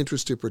has an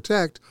interest to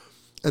protect,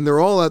 and they're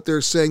all out there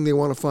saying they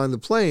want to find the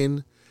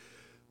plane.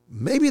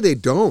 Maybe they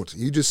don't.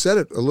 You just said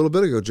it a little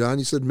bit ago, John.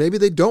 You said maybe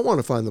they don't want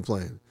to find the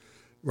plane,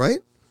 right?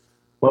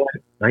 Well,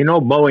 I know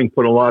Boeing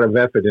put a lot of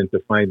effort into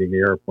finding the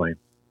airplane,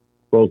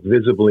 both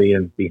visibly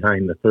and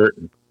behind the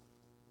curtain.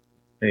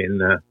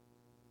 And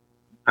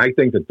I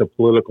think that the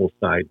political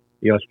side,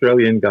 the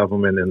Australian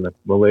government and the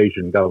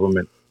Malaysian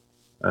government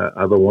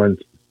are the ones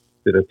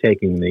that are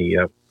taking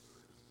the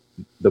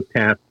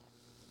path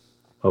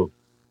of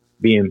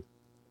being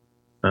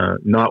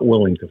not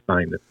willing to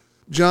find it.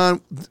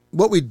 John,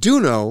 what we do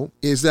know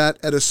is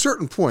that at a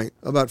certain point,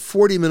 about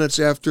 40 minutes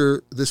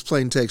after this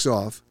plane takes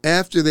off,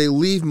 after they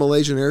leave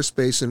Malaysian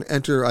airspace and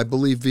enter, I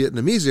believe,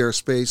 Vietnamese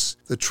airspace,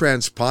 the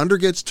transponder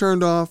gets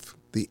turned off,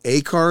 The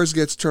ACARS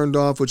gets turned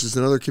off, which is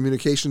another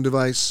communication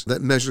device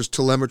that measures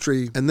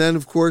telemetry. And then,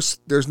 of course,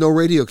 there's no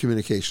radio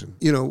communication.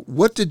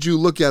 What did you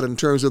look at in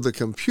terms of the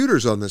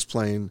computers on this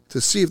plane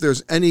to see if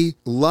there's any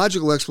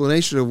logical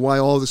explanation of why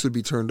all this would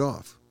be turned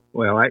off?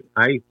 Well,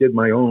 I did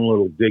my own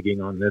little digging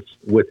on this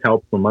with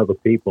help from other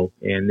people,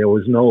 and there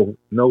was no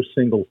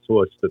single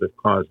source that have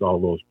caused all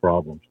those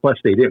problems. Plus,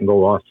 they didn't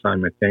go off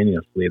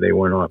simultaneously. They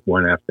went off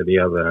one after the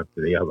other,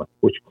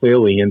 which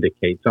clearly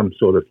indicates some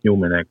sort of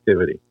human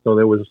activity. So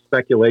there was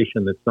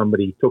speculation that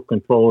somebody took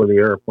control of the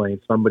airplane.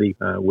 Somebody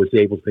was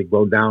able to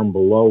go down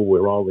below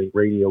where all the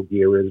radio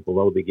gear is,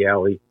 below the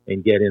galley,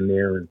 and get in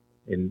there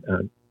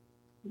and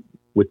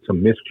with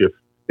some mischief.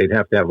 They'd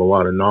have to have a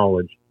lot of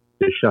knowledge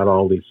to shut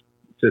all these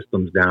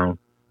systems down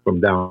from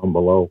down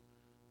below.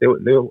 There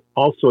were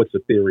all sorts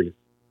of theories,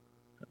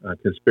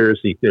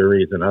 conspiracy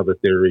theories and other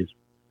theories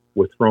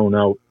were thrown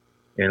out,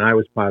 and I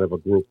was part of a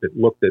group that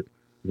looked at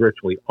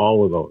virtually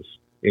all of those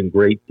in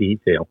great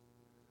detail,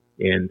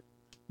 and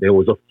there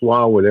was a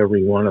flaw with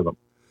every one of them.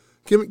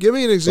 Give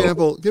me an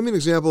example. Give me an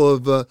example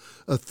of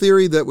a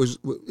theory that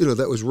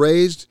was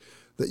raised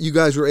that you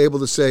guys were able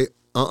to say,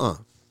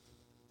 So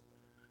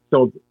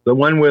the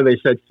one where they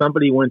said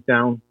somebody went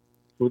down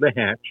through the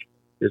hatch.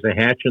 There's a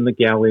hatch in the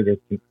galley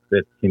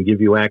that can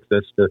give you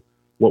access to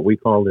what we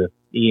call the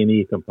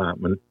E&E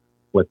compartment,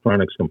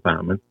 electronics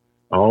compartment.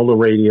 All the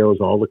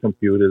radios, all the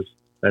computers,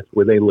 that's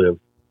where they live.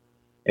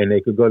 And they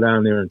could go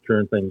down there and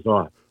turn things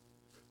off.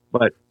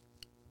 But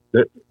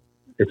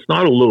it's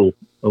not a little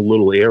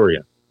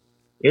area.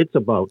 It's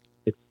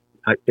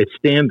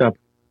stand-up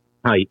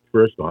height,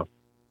 first off.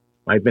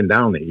 I've been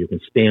down there. You can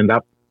stand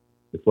up.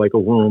 It's like a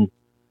room.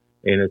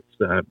 And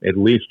it's at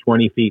least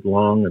 20 feet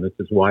long, and it's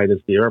as wide as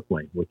the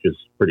airplane, which is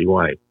pretty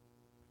wide.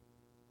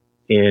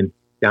 And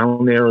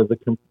down there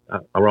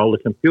are all the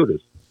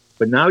computers.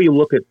 But now you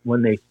look at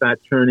when they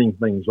start turning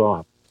things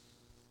off.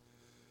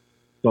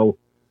 So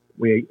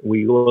we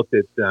looked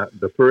at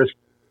the first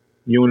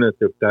unit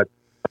that got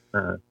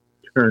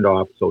turned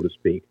off, so to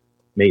speak,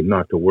 made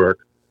not to work.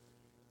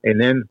 And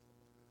then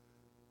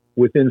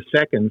within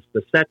seconds,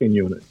 the second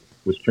unit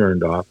was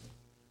turned off.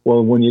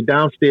 Well, when you're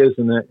downstairs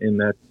in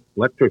that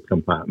electric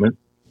compartment,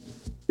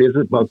 there's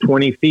about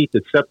 20 feet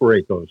that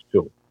separate those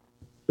two.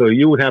 So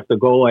you would have to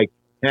go like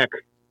heck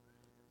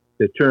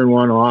to turn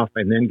one off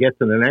and then get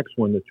to the next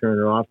one to turn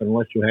it off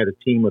unless you had a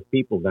team of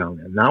people down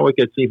there. Now it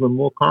gets even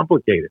more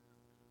complicated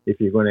if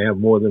you're going to have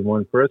more than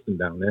one person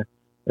down there.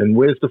 And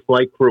where's the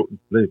flight crew,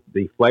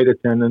 the flight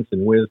attendants,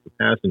 and where's the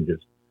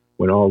passengers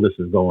when all this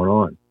is going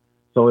on?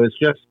 So it's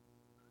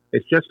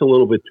just a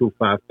little bit too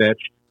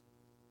far-fetched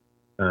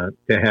to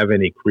have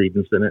any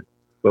credence in it.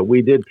 But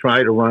we did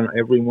try to run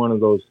every one of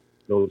those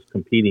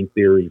competing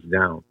theories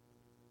down.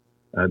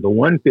 The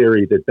one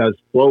theory that does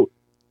float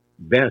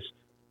best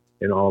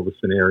in all the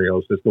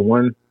scenarios is the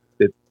one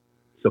that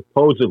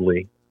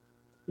supposedly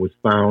was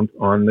found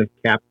on the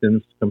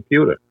captain's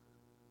computer.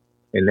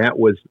 And that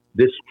was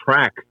this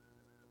track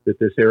that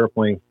this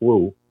airplane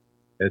flew,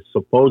 that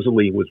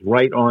supposedly was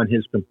right on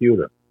his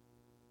computer.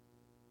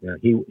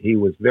 He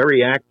was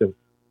very active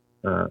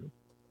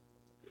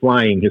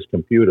flying his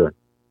computer,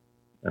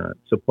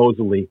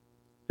 supposedly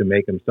to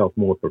make himself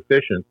more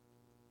proficient,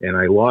 and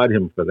I laud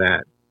him for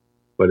that.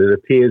 But it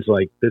appears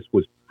like this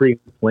was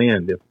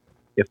pre-planned.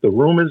 If the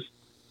rumors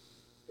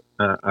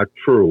are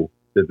true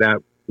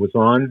that was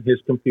on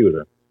his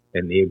computer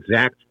and the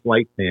exact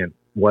flight plan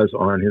was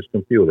on his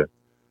computer,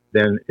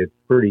 then it's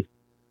pretty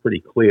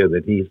clear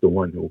that he's the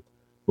one who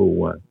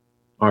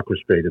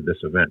orchestrated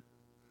this event.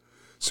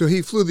 So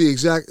he flew the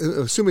exact,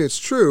 assuming it's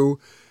true,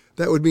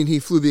 that would mean he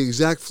flew the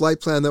exact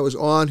flight plan that was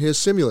on his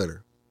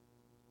simulator.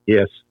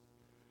 Yes.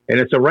 And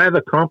it's a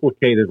rather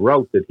complicated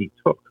route that he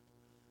took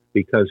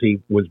because he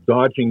was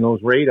dodging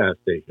those radar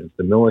stations,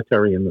 the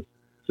military and the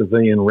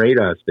civilian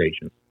radar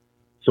stations.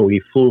 So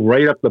he flew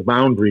right up the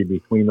boundary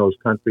between those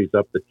countries,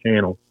 up the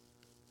channel,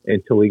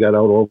 until he got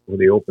out over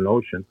the open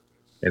ocean.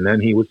 And then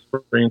he was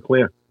free and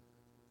clear.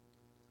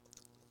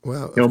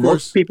 Well,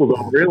 most people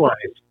don't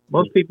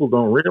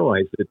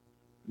realize that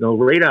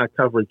radar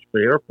coverage for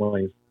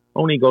airplanes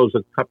only goes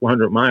a couple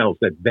hundred miles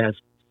at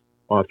best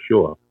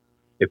offshore.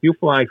 If you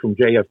fly from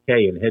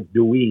JFK and head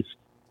due east,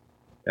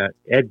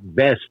 at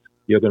best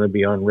you're going to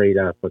be on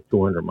radar for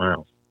 200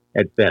 miles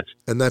at best.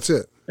 And that's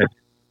it.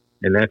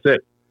 And that's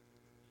it.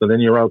 So then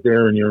you're out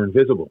there and you're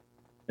invisible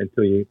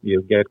until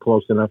you get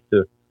close enough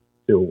to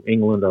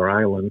England or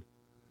Ireland,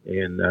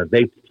 and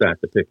they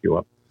start to pick you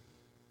up.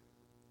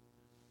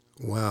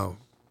 Wow.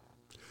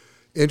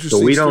 Interesting.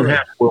 So we don't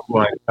have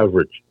worldwide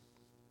coverage.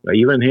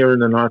 Even here in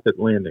the North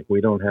Atlantic, we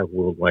don't have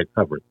worldwide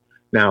coverage.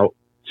 Now,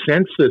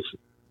 since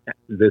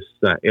this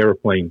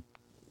airplane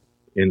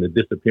in the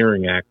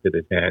disappearing act that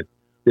it had,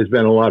 there's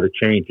been a lot of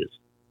changes.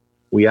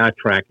 We are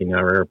tracking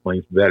our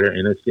airplanes better,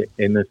 and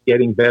it's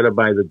getting better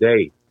by the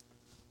day.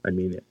 I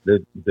mean,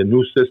 the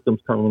new systems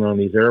coming on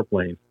these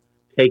airplanes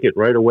take it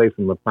right away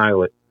from the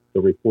pilot,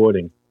 the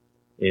reporting,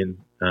 and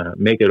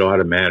make it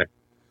automatic.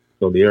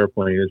 So the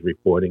airplane is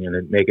reporting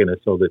and making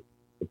it so that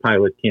the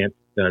pilot can't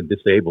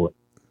disable it.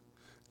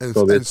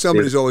 And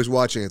somebody's always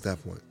watching at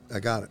that point. I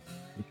got it.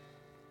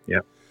 Yeah.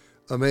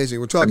 Amazing.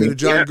 We're talking to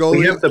John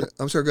Goglia.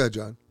 I'm sorry, go ahead,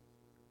 John.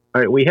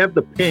 All right, we have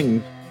the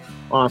pings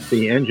off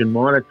the engine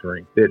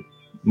monitoring that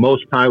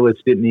most pilots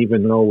didn't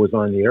even know was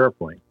on the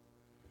airplane.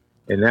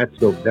 And that's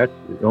the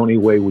only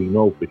way we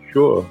know for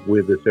sure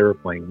where this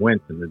airplane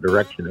went and the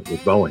direction it was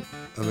going.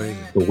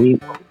 Amazing. So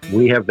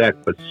we have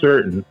that for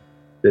certain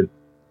that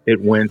it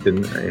went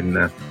in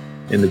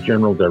the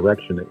general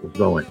direction it was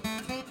going.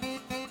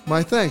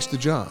 My thanks to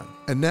John.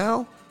 And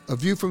now, a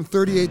view from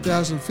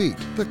 38,000 feet,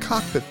 the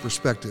cockpit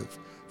perspective,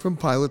 from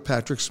pilot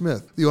Patrick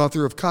Smith, the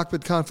author of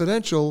Cockpit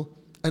Confidential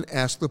and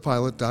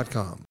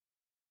AskThePilot.com.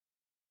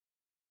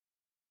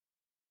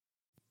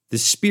 The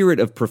spirit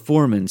of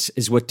performance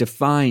is what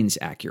defines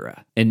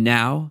Acura, and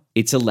now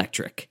it's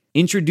electric.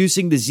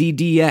 Introducing the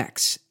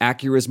ZDX,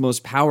 Acura's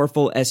most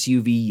powerful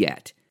SUV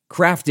yet.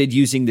 Crafted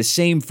using the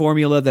same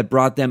formula that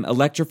brought them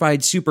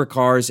electrified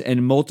supercars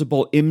and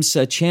multiple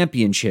IMSA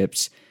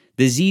championships,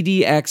 the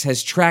ZDX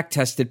has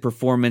track-tested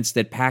performance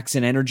that packs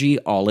an energy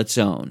all its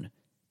own.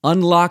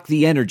 Unlock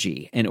the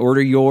energy and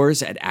order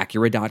yours at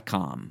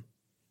Acura.com.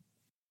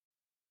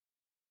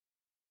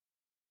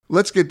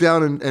 Let's get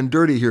down and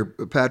dirty here,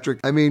 Patrick.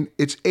 I mean,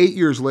 it's 8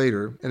 years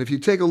later, and if you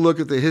take a look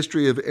at the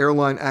history of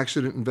airline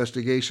accident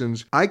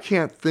investigations, I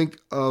can't think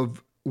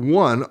of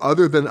one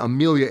other than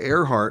Amelia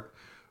Earhart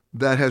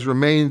that has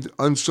remained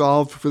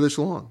unsolved for this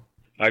long.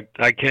 I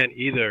can't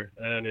either,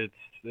 and it's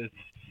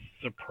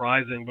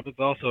surprising, but it's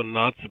also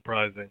not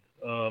surprising.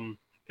 And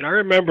I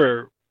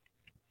remember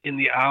in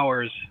the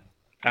hours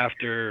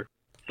after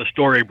the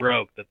story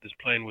broke that this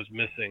plane was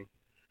missing,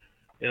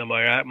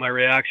 my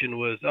reaction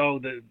was,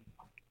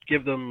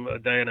 give them a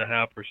day and a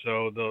half or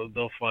so.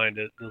 They'll find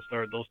it.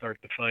 They'll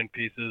start to find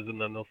pieces, and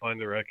then they'll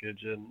find the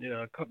wreckage. And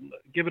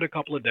give it a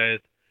couple of days.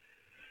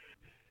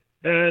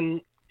 And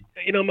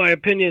my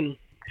opinion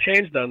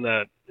changed on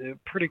that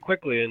pretty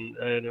quickly,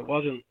 and it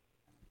wasn't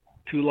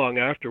too long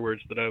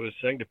afterwards that I was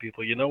saying to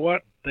people, you know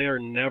what? They are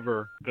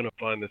never going to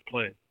find this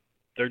plane.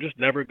 They're just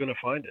never going to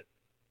find it.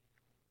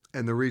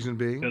 And the reason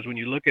being? Because when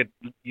you look at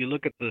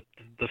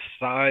the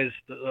size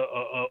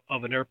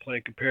of an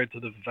airplane compared to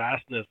the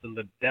vastness and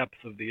the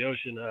depth of the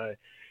ocean,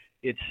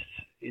 it's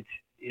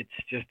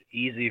just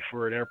easy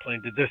for an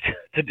airplane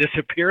to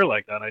disappear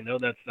like that. I know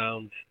that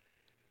sounds,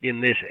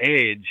 in this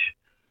age,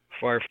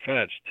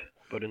 far-fetched,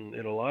 but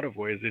in a lot of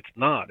ways it's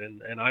not.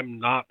 And I'm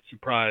not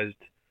surprised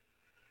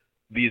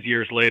these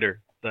years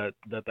later that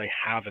they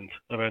haven't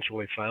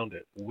eventually found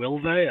it. Will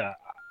they?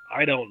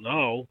 I don't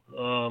know.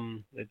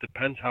 It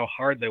depends how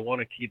hard they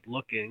want to keep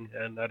looking,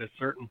 and at a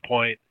certain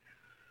point,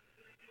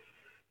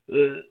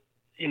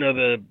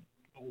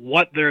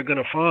 what they're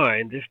going to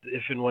find,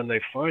 if and when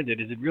they find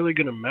it, is it really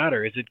going to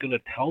matter? Is it going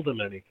to tell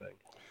them anything?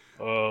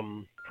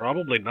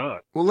 Probably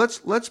not. Well,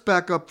 let's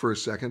back up for a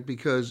second,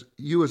 because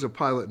you as a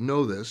pilot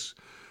know this.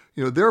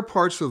 There are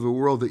parts of the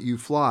world that you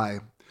fly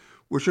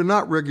which are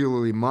not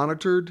regularly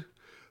monitored.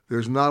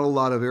 There's not a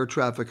lot of air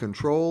traffic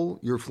control.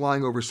 You're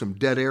flying over some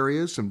dead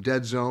areas, some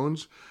dead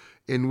zones,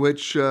 in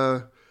which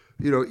you're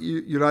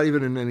not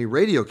even in any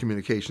radio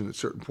communication at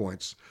certain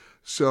points.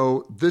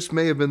 So this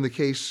may have been the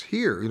case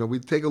here. We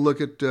take a look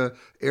at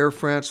Air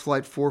France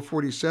Flight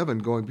 447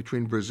 going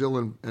between Brazil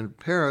and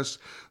Paris.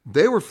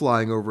 They were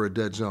flying over a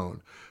dead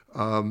zone,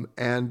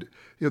 and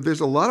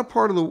there's a lot of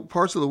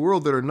parts of the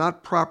world that are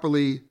not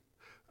properly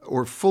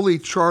or fully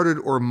charted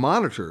or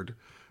monitored,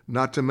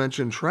 not to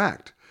mention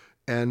tracked,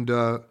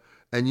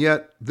 and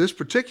yet this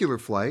particular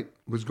flight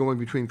was going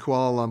between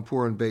Kuala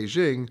Lumpur and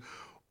Beijing.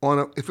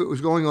 If it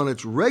was going on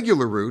its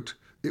regular route,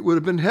 it would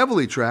have been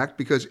heavily tracked,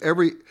 because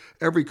every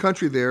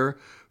country their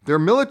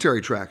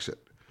military tracks it.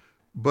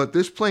 But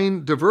this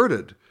plane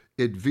diverted.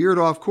 It veered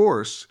off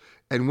course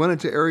and went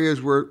into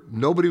areas where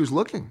nobody was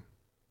looking.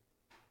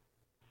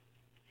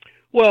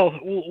 Well,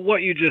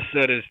 what you just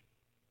said is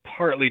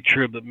partly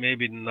true, but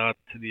maybe not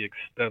to the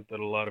extent that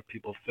a lot of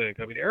people think.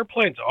 I mean,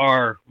 airplanes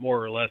are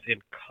more or less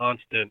in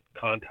constant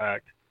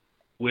contact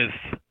with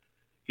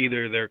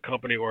either their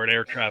company or an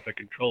air traffic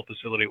control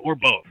facility, or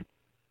both,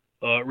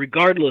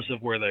 regardless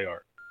of where they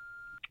are,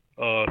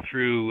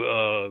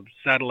 through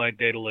satellite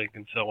data link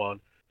and so on.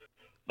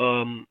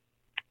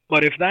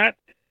 But if that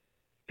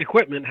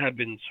equipment had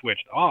been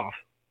switched off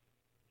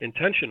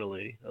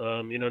intentionally,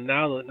 now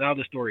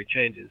the story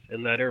changes,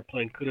 and that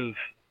airplane could have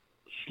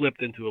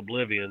slipped into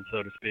oblivion,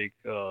 so to speak,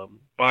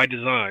 by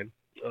design,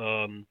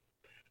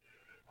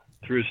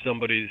 through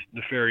somebody's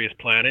nefarious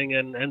planning,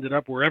 and ended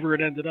up wherever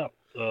it ended up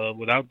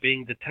without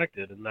being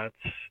detected, and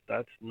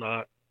that's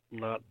not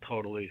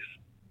totally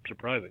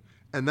surprising.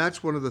 And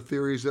that's one of the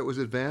theories that was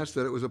advanced,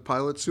 that it was a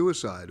pilot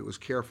suicide. It was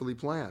carefully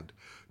planned,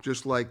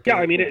 just like... Yeah,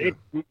 I mean,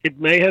 it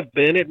may have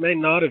been, it may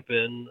not have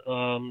been.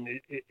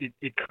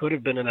 It could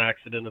have been an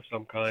accident of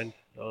some kind,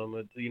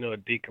 a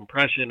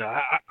decompression.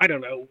 I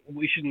don't know.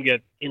 We shouldn't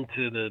get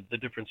into the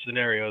different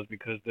scenarios,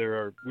 because there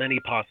are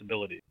many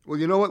possibilities. Well,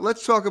 you know what?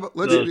 Let's talk about...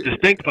 The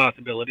distinct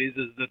possibilities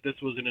is that this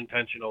was an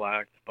intentional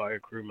act by a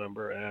crew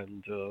member,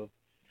 and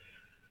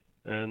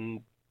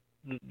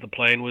the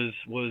plane was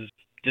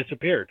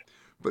disappeared.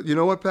 But you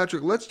know what,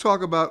 Patrick? Let's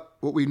talk about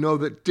what we know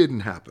that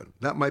didn't happen.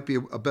 That might be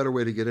a better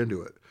way to get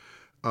into it.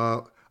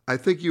 I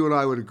think you and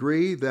I would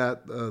agree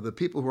that the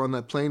people who are on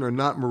that plane are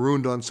not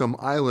marooned on some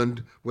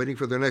island waiting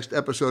for their next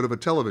episode of a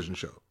television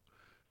show.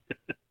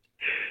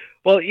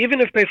 Well, even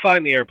if they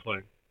find the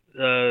airplane,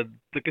 the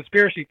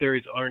conspiracy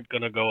theories aren't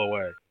going to go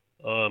away.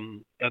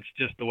 That's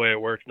just the way it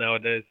works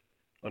nowadays,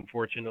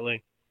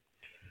 unfortunately.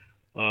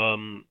 But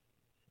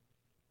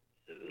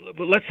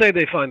let's say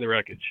they find the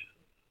wreckage,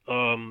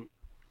 and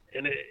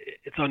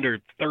it's under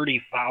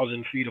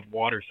 30,000 feet of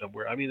water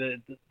somewhere. I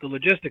mean, the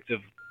logistics of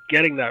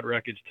getting that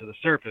wreckage to the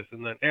surface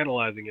and then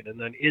analyzing it, and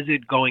then is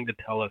it going to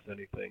tell us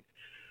anything?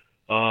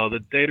 The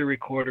data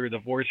recorder, the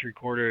voice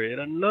recorder,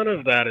 none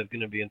of that is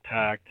going to be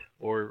intact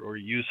or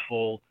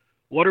useful.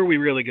 What are we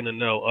really going to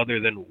know other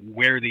than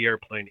where the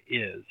airplane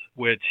is,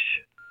 which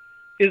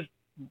is,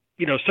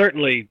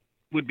 certainly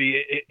would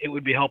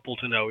be helpful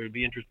to know. It would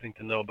be interesting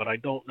to know, but I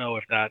don't know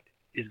if that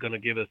is going to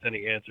give us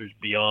any answers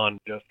beyond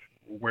just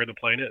where the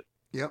plane is.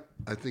 Yep,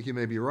 I think you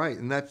may be right.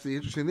 And that's the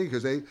interesting thing,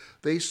 because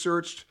they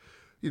searched,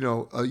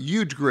 a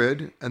huge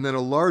grid and then a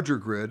larger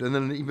grid and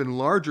then an even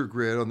larger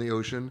grid on the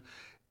ocean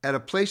at a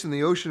place in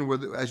the ocean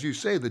where, as you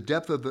say, the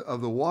depth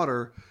of the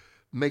water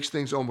makes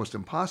things almost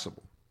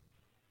impossible.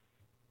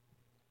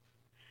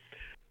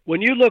 When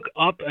you look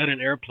up at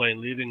an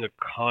airplane leaving a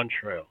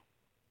contrail,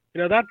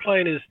 that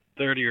plane is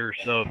 30 or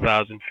so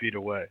thousand feet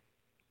away.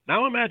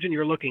 Now imagine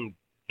you're looking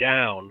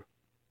down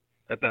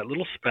at that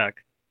little speck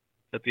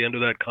at the end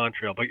of that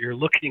contrail, but you're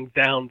looking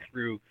down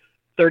through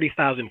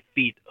 30,000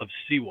 feet of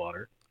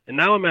seawater. And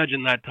now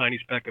imagine that tiny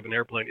speck of an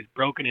airplane is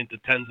broken into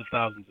tens of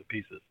thousands of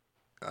pieces.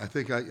 I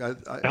think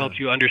It helps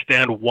you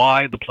understand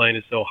why the plane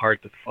is so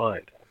hard to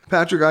find.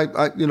 Patrick,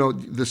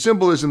 the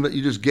symbolism that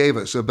you just gave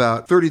us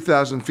about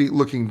 30,000 feet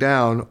looking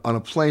down on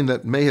a plane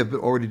that may have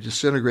already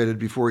disintegrated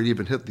before it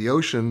even hit the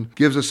ocean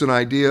gives us an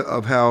idea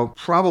of how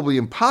probably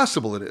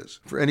impossible it is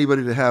for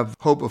anybody to have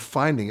hope of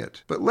finding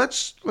it. But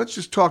let's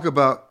just talk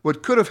about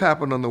what could have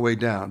happened on the way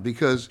down,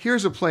 because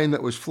here's a plane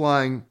that was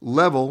flying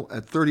level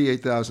at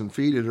 38,000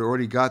 feet. It had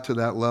already got to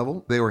that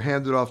level. They were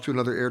handed off to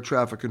another air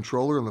traffic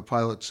controller, and the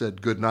pilot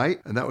said good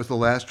night, and that was the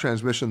last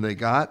transmission they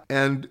got.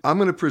 And I'm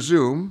going to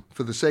presume,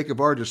 for the sake of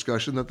our discussion,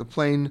 that the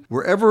plane,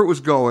 wherever it was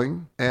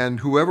going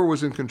and whoever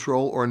was in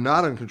control or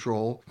not in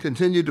control,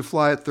 continued to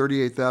fly at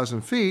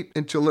 38,000 feet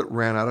until it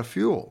ran out of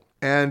fuel.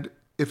 And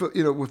if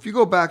you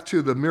go back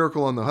to the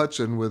Miracle on the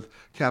Hudson with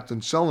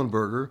Captain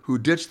Sullenberger, who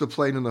ditched the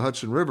plane in the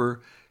Hudson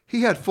River,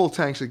 he had full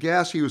tanks of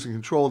gas. He was in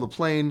control of the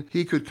plane.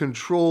 He could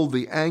control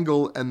the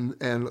angle and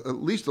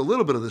at least a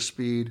little bit of the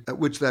speed at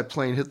which that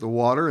plane hit the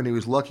water. And he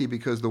was lucky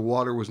because the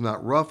water was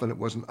not rough and it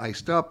wasn't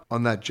iced up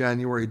on that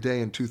January day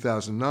in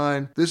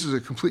 2009. This is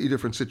a completely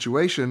different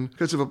situation,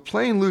 because if a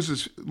plane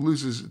loses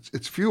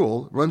its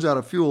fuel, runs out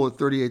of fuel at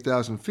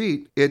 38,000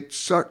 feet, it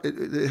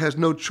has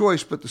no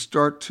choice but to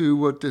start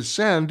to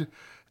descend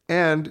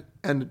and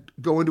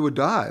go into a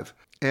dive.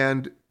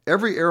 And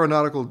every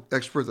aeronautical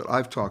expert that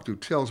I've talked to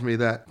tells me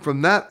that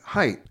from that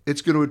height,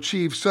 it's going to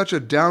achieve such a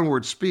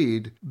downward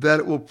speed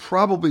that it will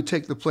probably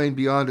take the plane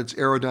beyond its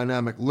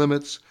aerodynamic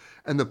limits,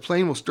 and the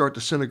plane will start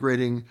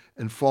disintegrating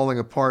and falling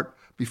apart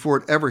before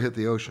it ever hit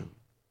the ocean.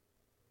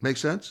 Make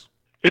sense?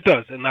 It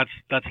does, and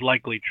that's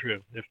likely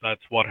true. If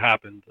that's what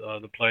happened,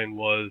 the plane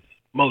was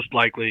most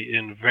likely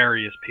in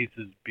various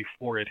pieces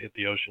before it hit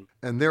the ocean.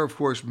 And there, of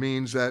course,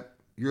 means that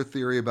your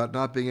theory about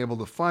not being able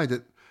to find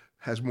it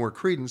has more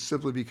credence,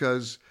 simply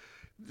because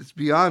it's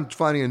beyond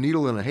finding a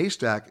needle in a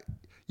haystack.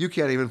 You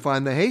can't even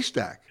find the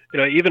haystack.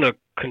 Even a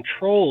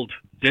controlled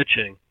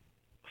ditching,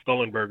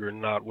 Sullenberger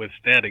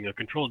notwithstanding, a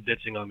controlled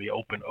ditching on the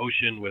open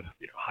ocean with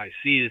high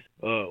seas,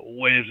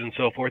 waves, and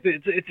so forth.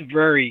 It's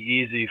very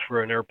easy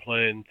for an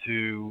airplane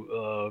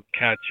to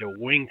catch a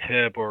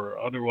wingtip or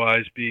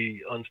otherwise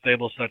be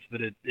unstable such that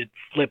it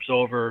flips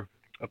over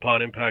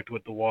upon impact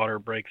with the water,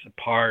 breaks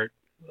apart.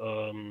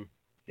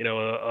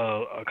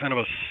 A kind of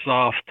a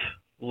soft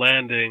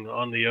landing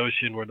on the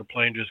ocean where the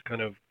plane just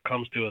kind of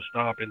comes to a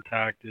stop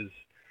intact is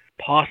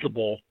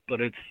possible, but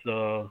it's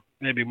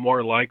maybe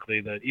more likely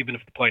that even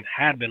if the plane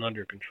had been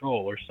under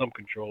control or some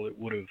control, it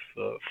would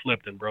have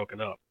flipped and broken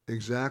up.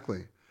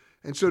 Exactly.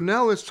 And so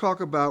now let's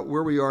talk about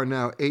where we are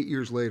now, 8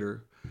 years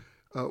later.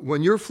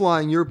 When you're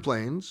flying your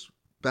planes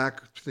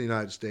back to the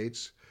United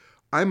States,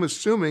 I'm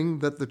assuming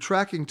that the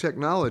tracking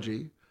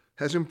technology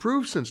has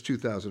improved since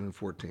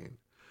 2014.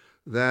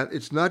 That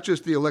it's not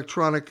just the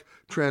electronic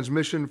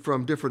transmission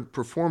from different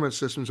performance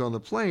systems on the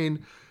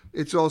plane,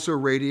 it's also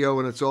radio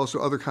and it's also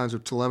other kinds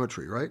of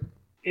telemetry, right?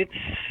 It's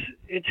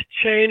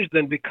changed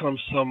and become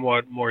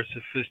somewhat more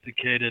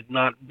sophisticated,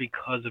 not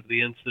because of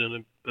the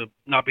incident,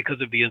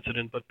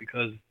 but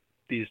because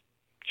these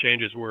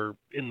changes were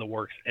in the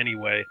works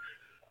anyway.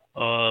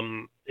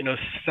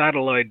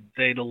 Satellite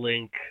data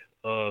link,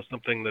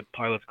 something that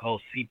pilots call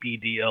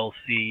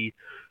CPDLC,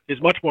 is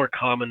much more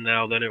common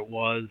now than it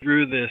was.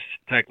 Through this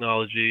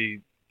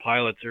technology,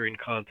 pilots are in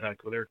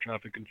contact with air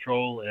traffic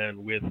control and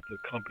with the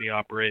company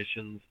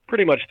operations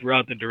pretty much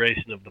throughout the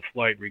duration of the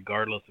flight,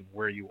 regardless of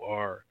where you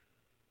are.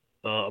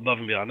 Above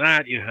and beyond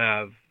that, you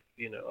have,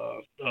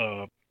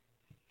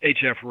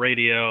 HF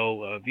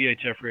radio,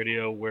 VHF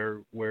radio,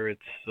 where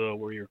it's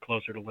where you're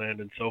closer to land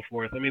and so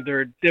forth. I mean, there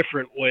are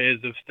different ways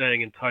of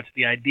staying in touch.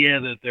 The idea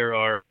that there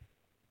are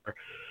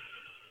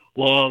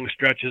long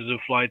stretches of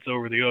flights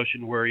over the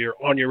ocean where you're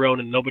on your own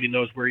and nobody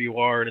knows where you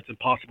are and it's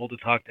impossible to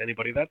talk to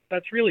anybody,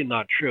 that's really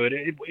not true.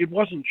 It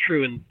wasn't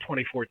true in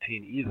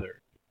 2014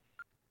 either.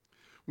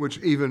 Which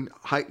even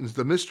heightens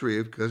the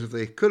mystery, because if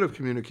they could have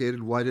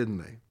communicated, why didn't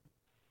they?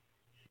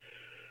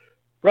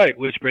 Right,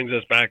 which brings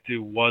us back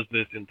to, was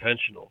this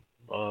intentional?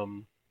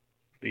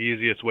 The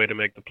easiest way to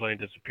make the plane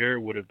disappear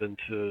would have been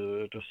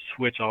to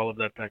switch all of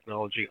that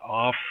technology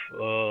off,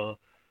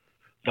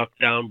 duck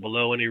down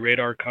below any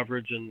radar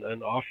coverage,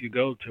 and off you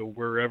go to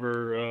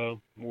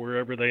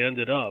wherever they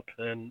ended up.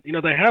 And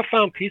they have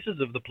found pieces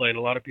of the plane.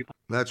 A lot of people.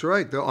 That's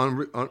right. They're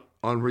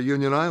on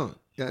Reunion Island.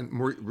 Yeah,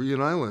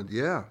 Reunion Island.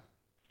 Yeah.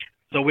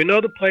 So we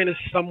know the plane is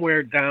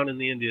somewhere down in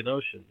the Indian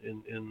Ocean,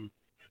 in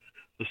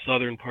the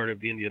southern part of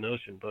the Indian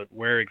Ocean, but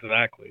where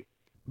exactly?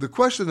 The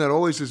question that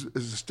always has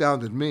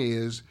astounded me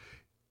is,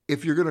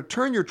 if you're going to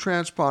turn your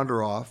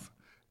transponder off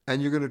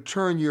and you're going to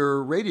turn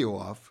your radio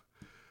off,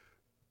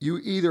 you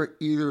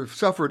either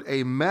suffered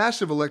a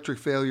massive electric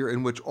failure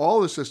in which all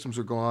the systems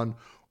are gone,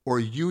 or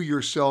you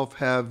yourself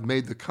have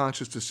made the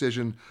conscious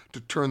decision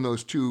to turn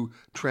those two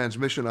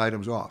transmission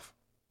items off,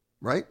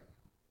 right?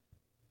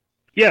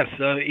 Yes,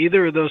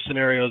 either of those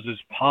scenarios is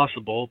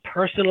possible.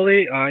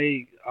 Personally,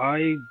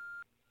 I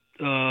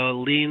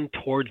lean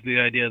towards the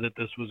idea that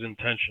this was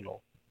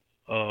intentional,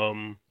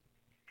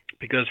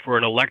 because for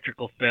an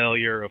electrical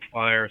failure, a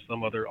fire,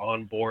 some other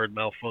onboard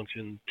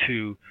malfunction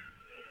to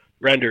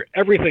render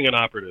everything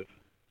inoperative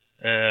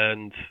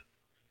and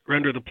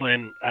render the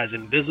plane as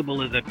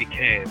invisible as it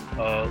became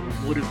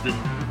would have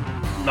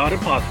been not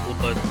impossible,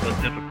 but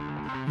difficult.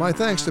 My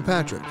thanks to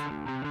Patrick.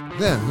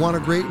 Then, want a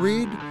great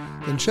read?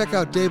 Then check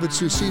out David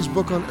Susi's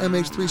book on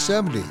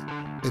MH370.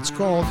 It's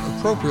called,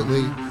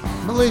 appropriately,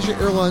 Malaysia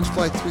Airlines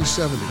Flight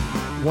 370,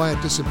 Why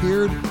It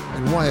Disappeared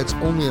and Why It's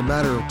Only a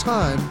Matter of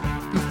Time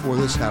Before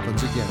This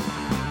Happens Again.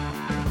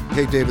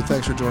 Hey, David,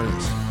 thanks for joining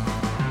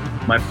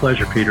us. My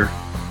pleasure, Peter.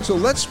 So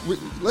let's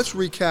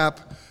recap.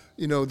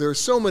 There are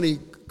so many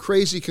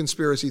crazy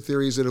conspiracy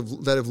theories that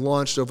have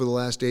launched over the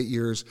last 8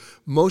 years,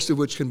 most of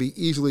which can be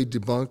easily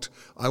debunked.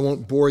 I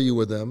won't bore you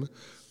with them.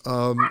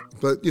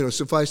 But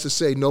suffice to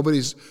say,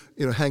 nobody's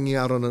hanging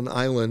out on an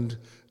island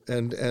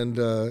and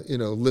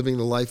living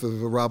the life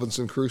of a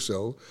Robinson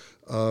Crusoe.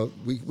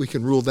 We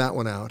can rule that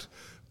one out.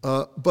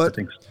 But I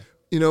think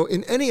so.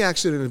 In any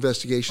accident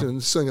investigation, and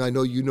this is something I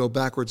know you know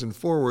backwards and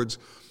forwards,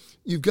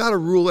 you've got to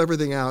rule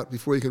everything out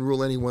before you can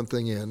rule any one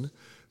thing in.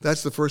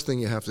 That's the first thing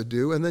you have to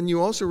do. And then you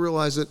also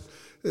realize that,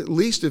 at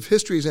least if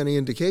history is any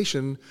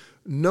indication,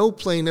 no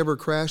plane ever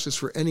crashes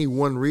for any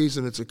one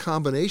reason. It's a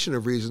combination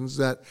of reasons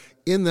that,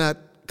 in that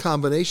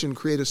combination,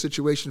 create a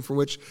situation from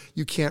which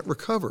you can't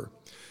recover.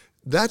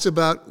 That's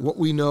about what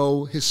we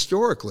know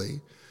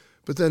historically.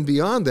 But then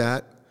beyond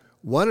that,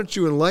 why don't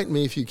you enlighten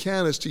me, if you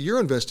can, as to your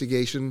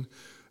investigation,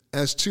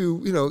 as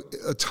to,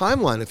 a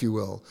timeline, if you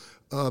will,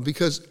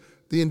 because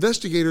the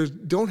investigators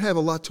don't have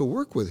a lot to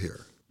work with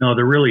here. No,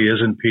 there really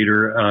isn't,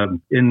 Peter.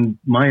 In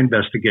my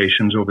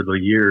investigations over the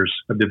years,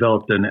 I've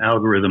developed an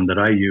algorithm that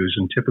I use,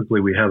 and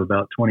typically we have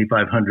about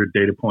 2,500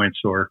 data points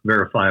or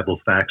verifiable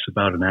facts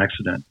about an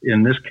accident.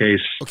 In this case,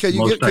 can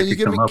you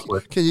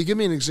give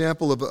me an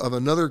example of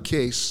another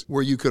case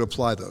where you could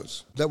apply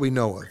those that we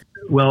know of?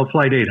 Well,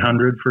 Flight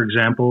 800, for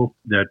example,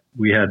 that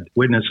we had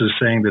witnesses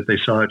saying that they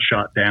saw it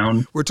shot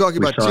down. We're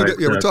talking about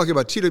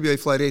TWA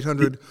Flight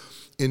 800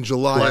 in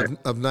July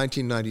of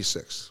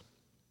 1996.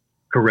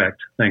 Correct.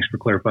 Thanks for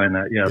clarifying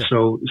that. Yeah.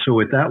 So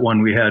with that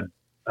one, we had,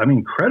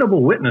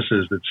 credible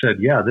witnesses that said,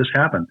 yeah, this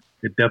happened.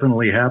 It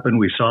definitely happened.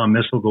 We saw a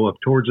missile go up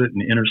towards it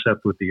and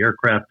intercept with the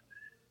aircraft.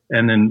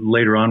 And then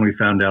later on, we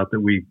found out that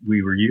we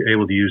were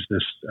able to use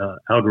this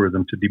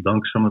algorithm to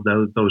debunk some of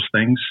those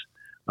things.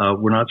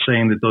 We're not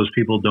saying that those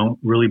people don't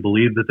really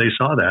believe that they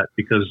saw that,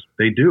 because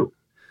they do.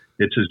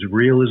 It's as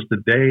real as the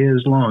day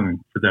is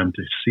long for them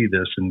to see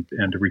this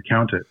and to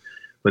recount it.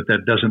 But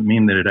that doesn't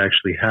mean that it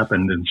actually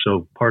happened. And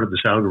so part of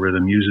this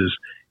algorithm uses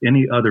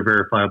any other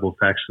verifiable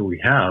facts that we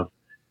have,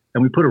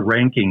 and we put a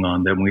ranking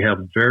on them. We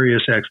have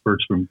various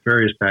experts from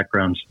various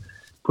backgrounds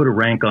put a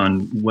rank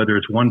on whether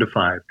it's 1 to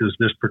 5. Does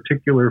this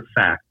particular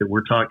fact that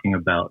we're talking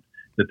about,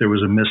 that there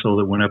was a missile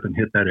that went up and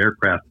hit that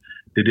aircraft,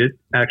 did it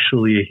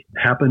actually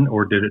happen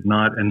or did it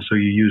not? And so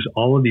you use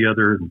all of the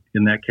other,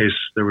 in that case,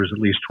 there was at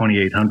least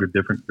 2,800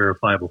 different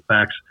verifiable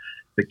facts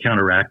that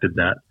counteracted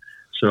that.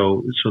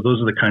 So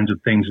those are the kinds of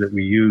things that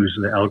we use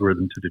the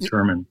algorithm to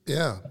determine.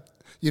 Yeah.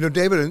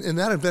 David, in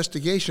that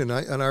investigation,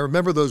 I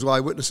remember those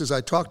eyewitnesses,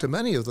 I talked to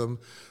many of them,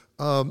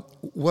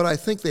 what I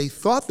think they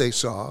thought they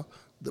saw,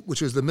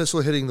 which is the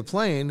missile hitting the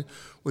plane,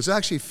 was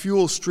actually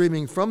fuel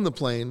streaming from the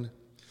plane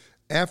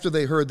after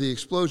they heard the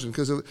explosion,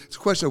 because it's a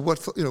question of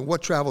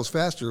what travels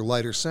faster,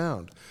 light or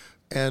sound.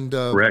 And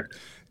correct.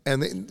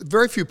 And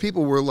very few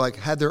people were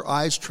had their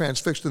eyes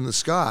transfixed in the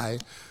sky.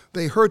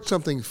 They heard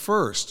something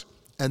first.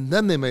 and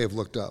then they may have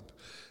looked up.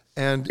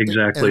 And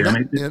exactly.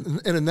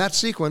 And in that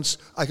sequence,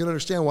 I can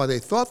understand why they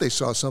thought they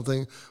saw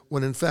something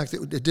when in fact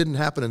it didn't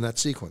happen in that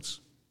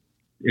sequence.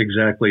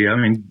 Exactly. I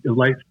mean,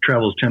 light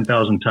travels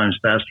 10,000 times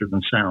faster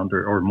than sound,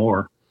 or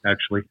more,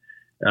 actually.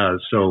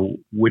 So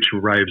which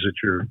arrives at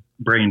your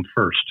brain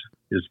first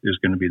is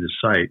going to be the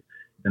sight.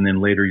 And then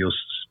later you'll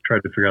try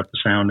to figure out the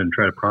sound and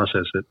try to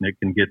process it, and it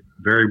can get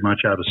very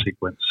much out of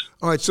sequence.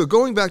 All right, so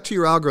going back to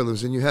your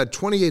algorithms, and you had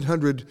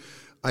 2,800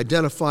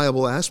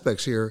 identifiable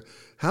aspects here,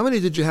 how many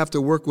did you have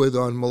to work with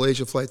on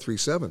Malaysia Flight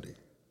 370?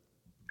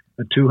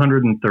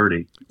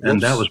 230,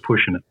 and that was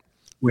pushing it.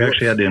 We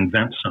actually had to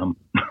invent some.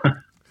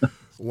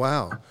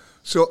 Wow.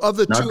 So of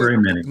the Not very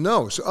many.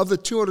 No. So of the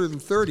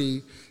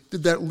 230,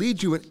 did that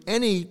lead you in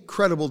any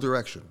credible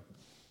direction?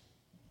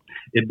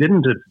 It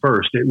didn't at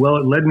first. It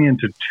led me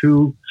into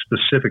two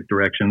specific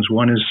directions.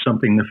 One is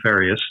something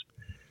nefarious,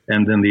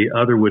 and then the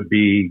other would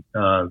be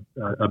a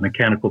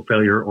mechanical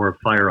failure or a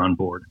fire on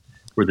board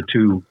were the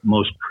two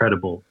most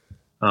credible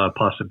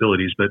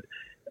possibilities. But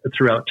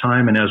throughout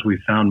time, and as we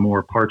found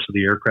more parts of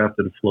the aircraft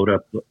that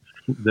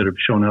have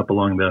shown up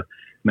along the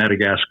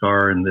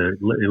Madagascar and the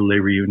La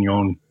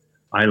Réunion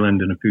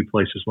Island and a few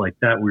places like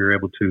that, we were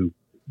able to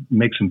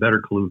make some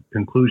better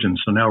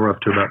conclusions. So now we're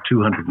up to about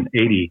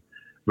 280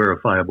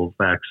 verifiable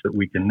facts that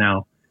we can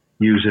now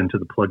use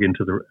plug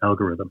into the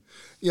algorithm.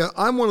 Yeah,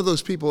 I'm one of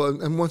those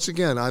people, and once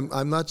again,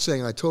 I'm not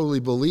saying I totally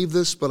believe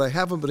this, but I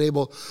haven't been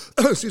able,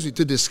 to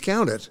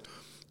discount it.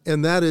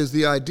 And that is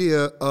the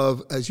idea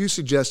of, as you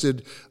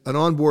suggested, an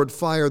onboard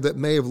fire that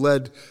may have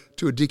led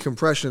to a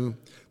decompression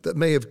that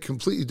may have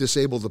completely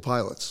disabled the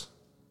pilots.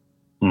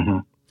 Mm-hmm.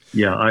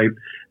 Yeah,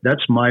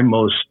 that's my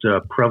most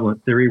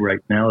prevalent theory right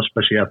now,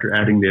 especially after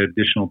adding the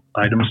additional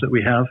items that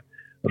we have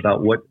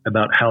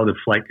about how the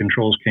flight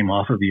controls came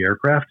off of the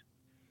aircraft.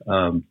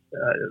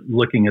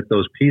 Looking at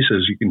those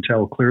pieces, you can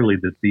tell clearly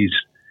that these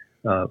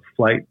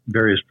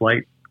various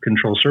flight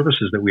control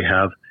surfaces that we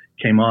have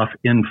came off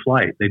in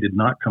flight. They did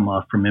not come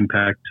off from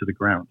impact to the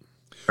ground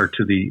or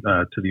to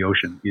the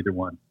ocean, either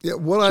one. Yeah,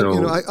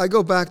 I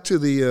go back to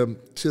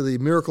the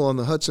Miracle on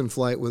the Hudson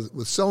flight with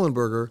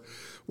Sullenberger,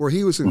 where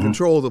he was in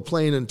control of the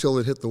plane until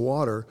it hit the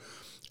water,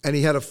 and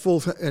he had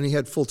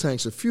full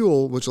tanks of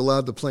fuel, which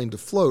allowed the plane to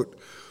float,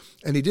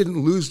 and he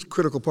didn't lose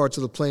critical parts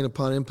of the plane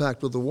upon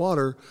impact with the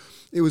water.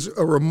 It was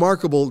a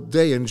remarkable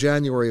day in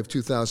January of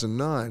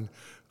 2009.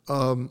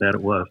 That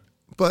it was.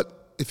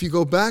 But if you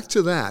go back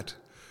to that,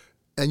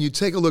 and you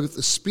take a look at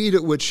the speed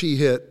at which he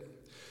hit,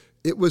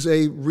 it was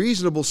a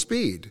reasonable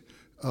speed,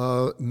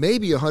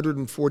 maybe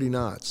 140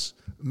 knots,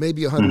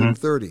 maybe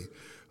 130.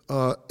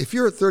 If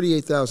you're at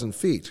 38,000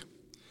 feet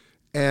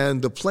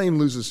and the plane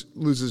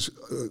loses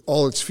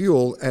all its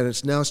fuel and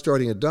it's now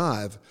starting a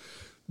dive,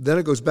 then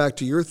it goes back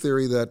to your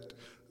theory that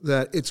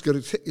it's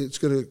going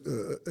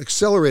to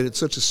accelerate at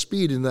such a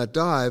speed in that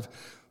dive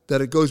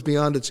that it goes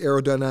beyond its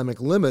aerodynamic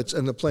limits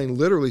and the plane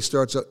literally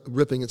starts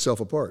ripping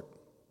itself apart.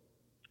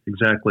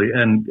 Exactly.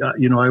 And,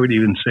 I would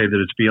even say that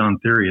it's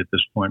beyond theory at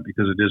this point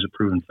because it is a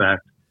proven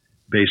fact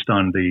based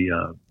on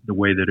the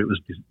way that it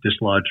was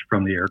dislodged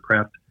from the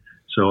aircraft.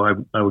 So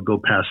I would go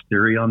past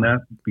theory on that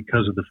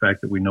because of the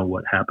fact that we know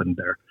what happened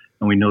there.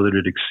 And we know that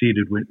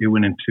it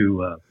went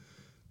into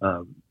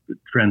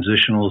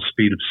transitional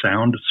speed of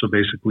sound. So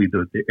basically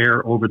the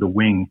air over the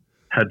wing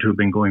had to have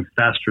been going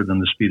faster than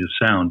the speed of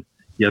sound,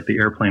 yet the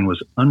airplane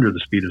was under the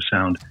speed of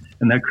sound.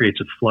 And that creates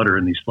a flutter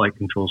in these flight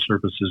control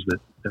surfaces that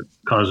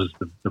causes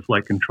the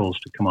flight controls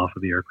to come off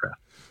of the aircraft.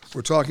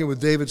 We're talking with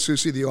David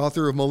Susi, the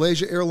author of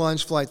Malaysia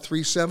Airlines Flight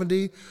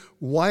 370,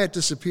 Why It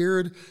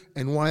Disappeared,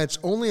 and Why It's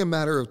Only a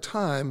Matter of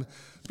Time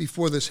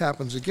Before This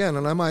Happens Again.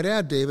 And I might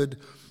add, David,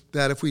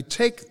 that if we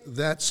take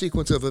that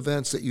sequence of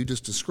events that you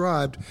just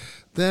described,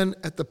 then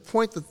at the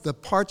point that the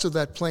parts of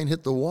that plane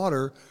hit the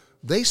water,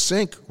 they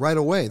sink right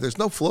away. There's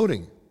no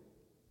floating.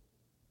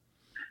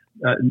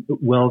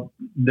 Well,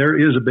 there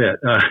is a bit.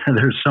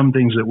 There's some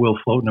things that will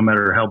float no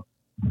matter how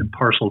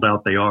parceled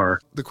out they are.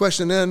 The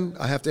question then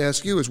I have to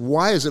ask you is,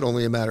 why is it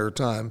only a matter of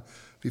time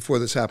before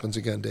this happens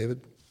again,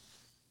 David?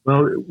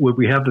 Well, what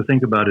we have to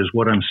think about is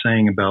what I'm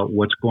saying about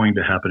what's going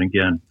to happen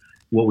again.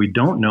 What we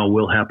don't know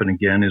will happen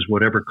again is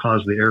whatever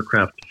caused the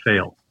aircraft to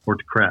fail or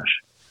to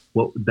crash.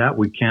 That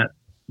we can't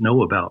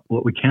know about.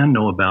 What we can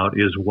know about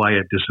is why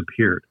it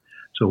disappeared.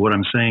 So what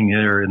I'm saying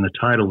there in the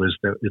title is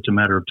that it's a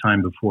matter of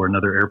time before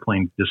another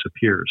airplane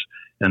disappears.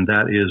 And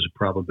that is a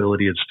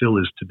probability. It still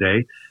is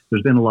today.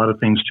 There's been a lot of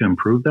things to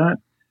improve that,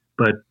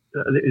 but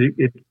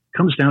it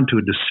comes down to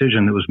a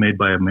decision that was made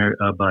by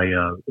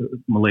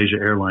Malaysia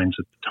Airlines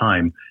at the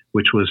time,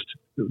 which was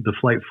the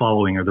flight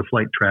following or the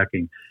flight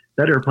tracking.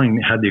 That airplane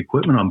had the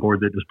equipment on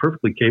board that was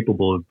perfectly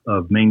capable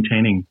of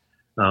maintaining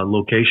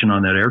location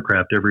on that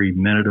aircraft every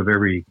minute of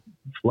every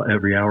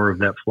hour of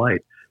that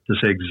flight to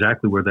say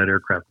exactly where that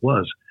aircraft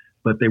was.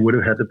 But they would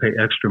have had to pay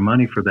extra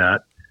money for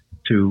that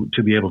to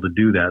be able to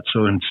do that.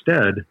 So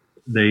instead,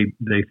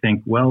 they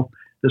think, well,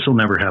 this will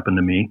never happen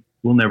to me.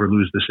 We'll never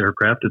lose this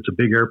aircraft. It's a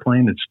big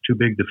airplane. It's too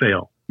big to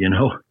fail,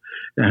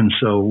 And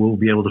so we'll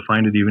be able to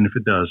find it even if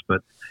it does.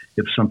 But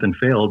if something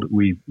failed,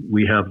 we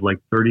have like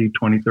 30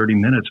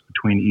 minutes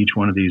between each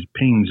one of these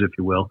pings, if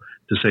you will,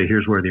 to say,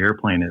 here's where the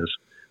airplane is.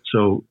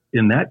 So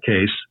in that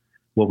case,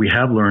 what we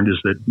have learned is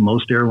that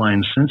most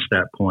airlines since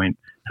that point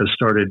have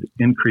started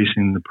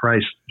increasing the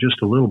price just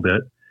a little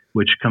bit,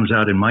 which comes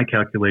out in my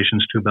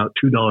calculations to about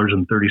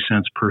 $2.30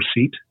 per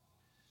seat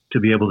to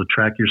be able to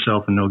track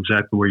yourself and know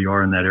exactly where you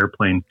are in that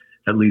airplane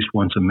at least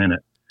once a minute.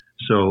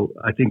 So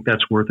I think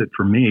that's worth it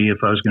for me.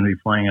 If I was going to be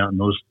flying out in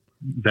those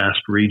vast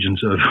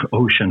regions of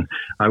ocean,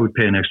 I would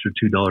pay an extra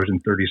 $2.30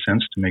 to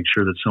make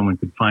sure that someone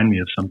could find me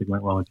if something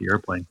went wrong with the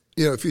airplane.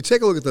 You know, if you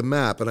take a look at the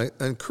map, and I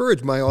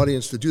encourage my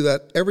audience to do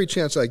that every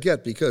chance I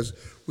get because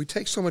we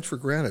take so much for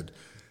granted.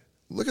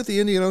 Look at the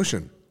Indian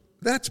Ocean.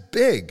 That's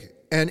big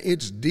and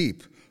it's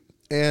deep.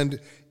 And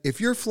if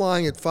you're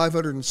flying at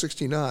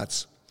 560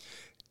 knots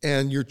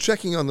and you're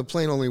checking on the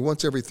plane only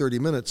once every 30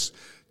 minutes,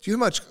 do you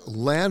know how much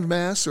land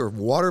mass or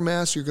water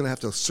mass you're going to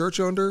have to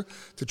search under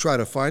to try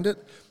to find it?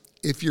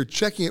 If you're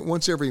checking it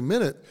once every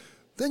minute,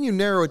 then you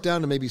narrow it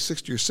down to maybe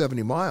 60 or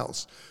 70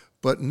 miles.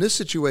 But in this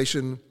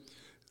situation,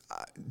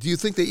 do you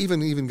think they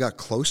even got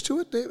close to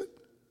it, David?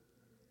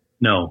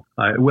 No.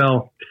 I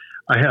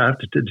have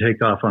to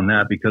take off on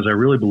that because I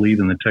really believe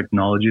in the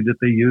technology that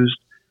they used.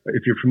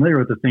 If you're familiar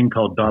with the thing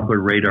called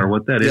Doppler radar,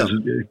 what that is,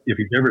 if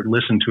you've ever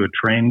listened to a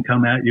train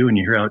come at you and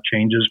you hear how it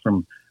changes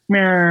from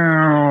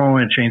meow,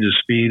 it changes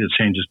speed, it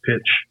changes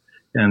pitch.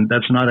 And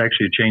that's not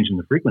actually a change in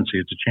the frequency,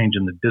 it's a change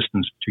in the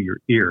distance to your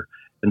ear.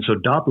 And so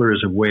Doppler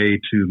is a way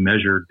to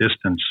measure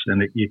distance,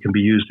 and it can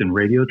be used in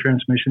radio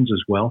transmissions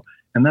as well.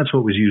 And that's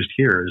what was used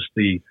here.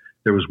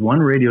 There was one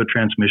radio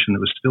transmission that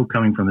was still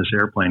coming from this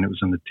airplane. It was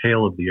in the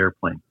tail of the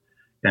airplane.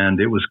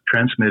 And it was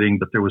transmitting,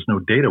 but there was no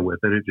data with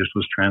it. It just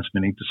was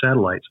transmitting to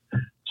satellites.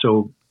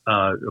 So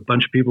a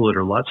bunch of people that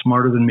are a lot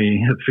smarter than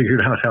me have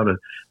figured out how to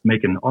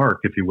make an arc,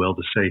 if you will,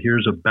 to say,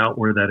 here's about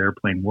where that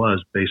airplane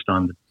was based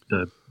on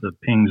the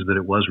pings that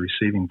it was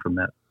receiving from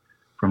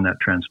that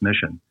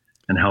transmission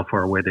and how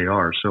far away they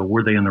are. So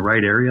were they in the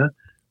right area?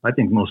 I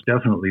think most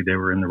definitely they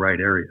were in the right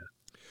area.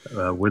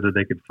 Whether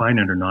they could find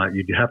it or not,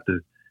 you'd have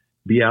to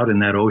be out in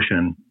that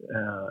ocean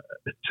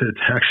to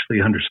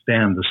actually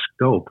understand the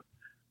scope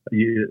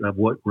of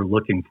what we're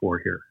looking for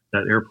here.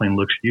 That airplane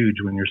looks huge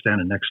when you're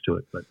standing next to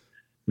it, but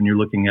when you're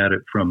looking at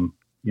it from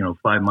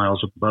 5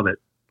 miles above it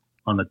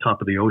on the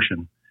top of the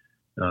ocean,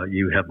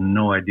 you have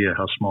no idea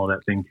how small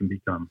that thing can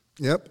become.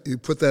 Yep, you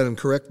put that in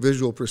correct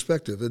visual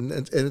perspective, and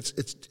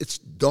it's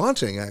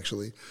daunting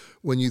actually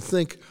when you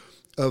think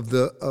of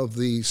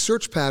the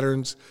search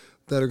patterns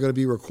that are going to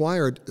be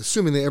required,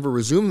 assuming they ever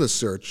resume the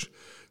search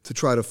to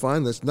try to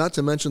find this. Not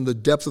to mention the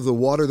depth of the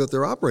water that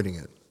they're operating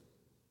in.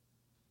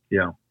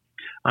 Yeah,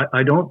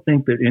 I don't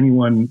think that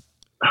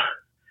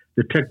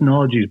the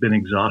technology has been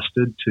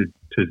exhausted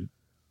to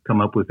come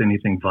up with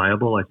anything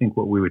viable. I think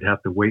what we would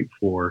have to wait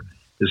for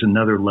is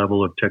another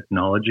level of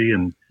technology.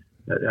 And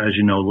as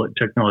you know,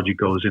 technology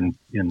goes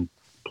in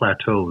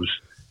plateaus,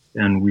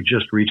 and we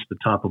just reached the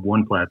top of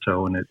one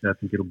plateau, and I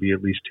think it'll be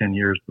at least 10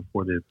 years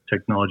before the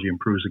technology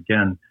improves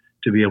again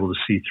to be able to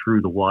see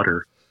through the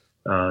water.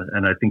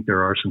 And I think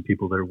there are some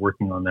people that are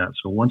working on that.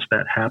 So once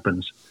that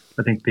happens,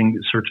 I think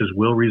searches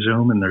will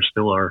resume, and there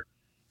still are,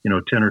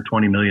 $10 or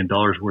 $20 million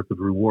worth of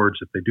rewards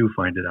if they do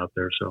find it out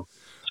there. So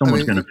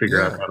someone's going to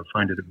figure out how to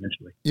find it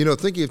eventually.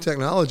 Thinking of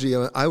technology,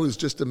 I was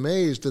just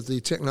amazed at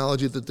the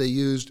technology that they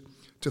used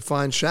to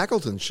find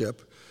Shackleton's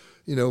ship,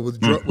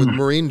 with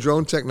marine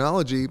drone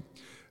technology,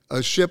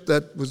 a ship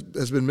that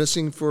has been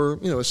missing for,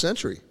 a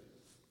century.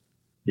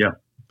 Yeah.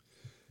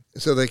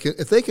 So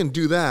if they can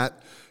do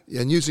that,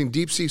 and using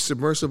deep sea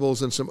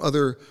submersibles and some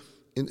other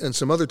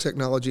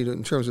technology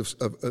in terms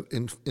of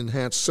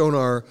enhanced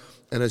sonar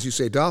and, as you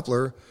say,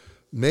 Doppler,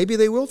 maybe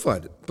they will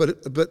find it.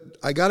 But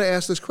I got to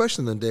ask this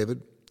question then,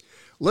 David.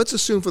 Let's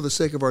assume for the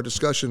sake of our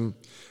discussion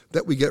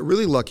that we get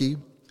really lucky.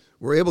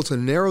 We're able to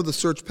narrow the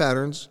search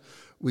patterns.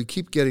 We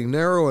keep getting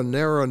narrow and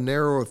narrow and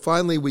narrow. And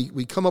finally,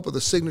 we come up with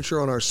a signature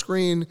on our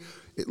screen.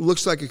 It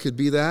looks like it could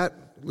be that.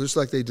 It looks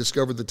like they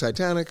discovered the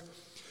Titanic.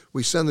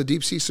 We send the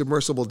deep sea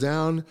submersible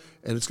down,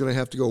 and it's going to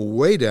have to go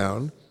way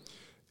down.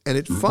 And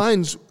it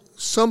finds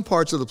some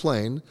parts of the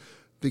plane,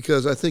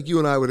 because I think you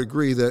and I would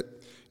agree that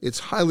it's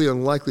highly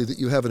unlikely that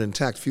you have an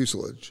intact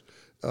fuselage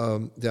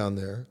down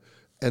there.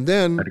 And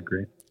then, I'd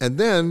agree. And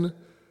then,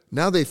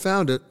 now they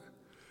found it,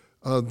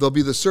 there'll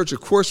be the search,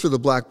 of course, for the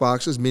black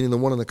boxes, meaning the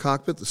one in the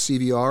cockpit, the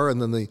CVR,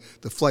 and then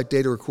the flight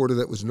data recorder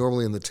that was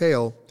normally in the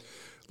tail.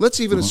 Let's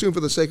even assume, for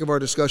the sake of our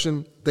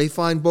discussion, they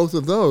find both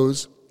of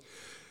those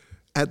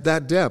at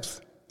that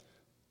depth.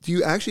 Do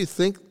you actually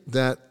think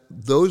that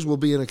those will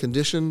be in a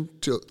condition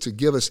to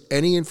give us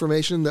any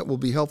information that will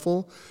be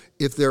helpful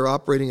if they're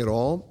operating at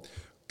all?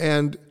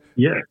 And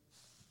yeah,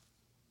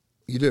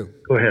 you do.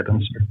 Go ahead.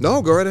 I'm sorry.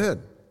 No, go right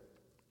ahead.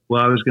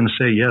 Well, I was going to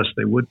say yes,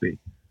 they would be.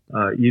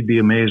 You'd be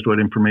amazed what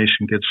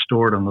information gets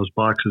stored on those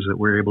boxes that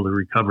we're able to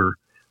recover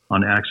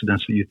on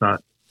accidents that you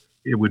thought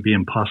it would be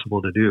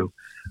impossible to do.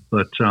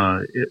 But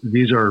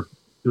these are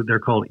they're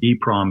called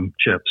EEPROM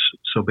chips.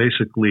 So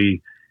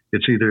basically,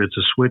 it's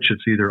a switch,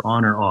 it's either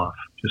on or off,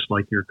 just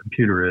like your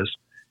computer is.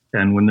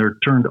 And when they're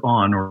turned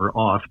on or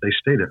off, they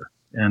stay there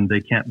and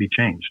they can't be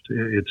changed.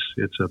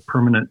 It's a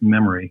permanent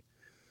memory,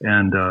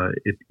 and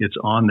it's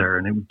on there.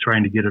 And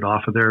trying to get it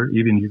off of there,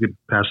 even you could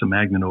pass a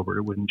magnet over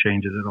it wouldn't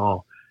change it at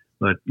all.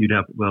 But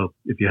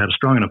if you had a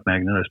strong enough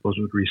magnet, I suppose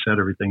it would reset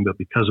everything. But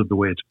because of the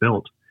way it's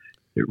built,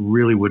 it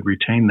really would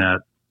retain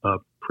that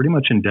pretty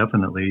much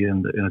indefinitely,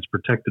 and it's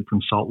protected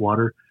from salt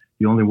water.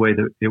 The only way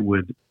that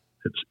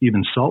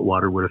even salt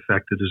water would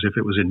affect it is if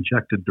it was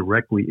injected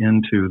directly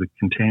into the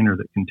container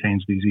that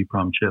contains these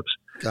EEPROM chips.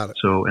 Got it.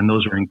 So, and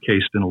those are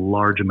encased in a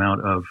large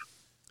amount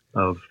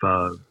of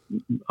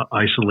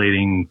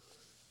isolating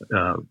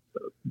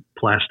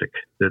plastic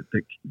that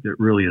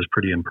really is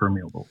pretty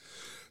impermeable.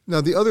 Now,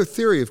 the other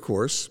theory, of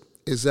course,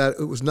 is that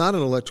it was not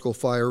an electrical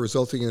fire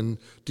resulting in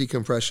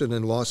decompression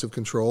and loss of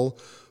control,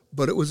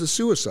 but it was a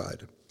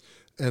suicide,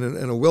 and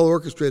a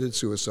well-orchestrated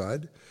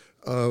suicide,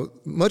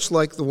 much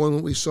like the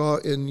one we saw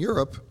in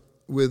Europe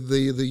with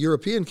the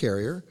European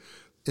carrier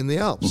in the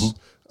Alps,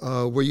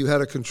 where you had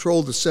a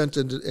controlled descent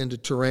into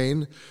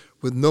terrain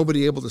with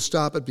nobody able to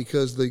stop it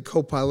because the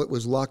co-pilot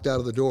was locked out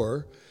of the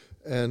door,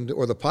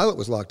 or the pilot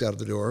was locked out of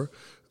the door.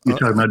 You're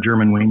talking about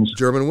German wings?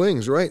 German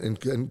wings, right,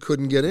 and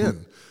couldn't get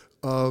in.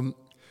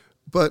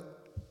 But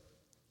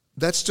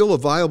that's still a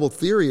viable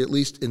theory, at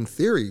least in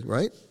theory,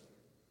 right?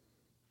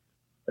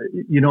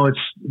 It's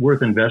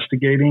worth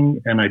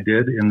investigating, and I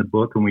did in the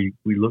book, and we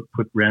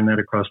ran that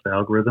across the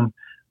algorithm.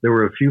 There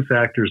were a few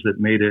factors that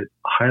made it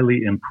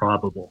highly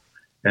improbable,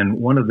 and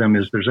one of them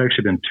is there's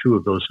actually been two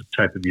of those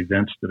type of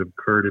events that have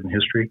occurred in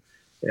history,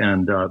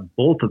 and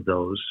both of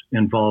those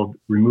involved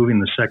removing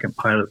the second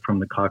pilot from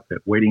the cockpit,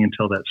 waiting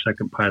until that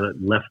second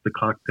pilot left the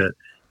cockpit,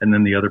 and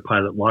then the other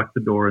pilot locked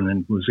the door and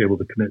then was able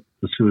to commit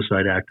the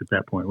suicide act at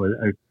that point.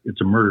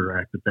 It's a murder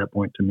act at that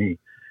point to me. It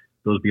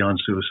goes beyond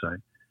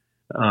suicide.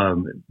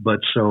 But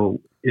so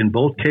in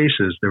both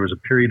cases, there was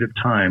a period of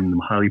time, the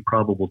highly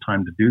probable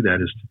time to do that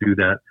is to do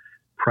that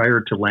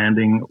prior to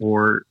landing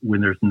or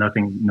when there's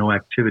no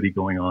activity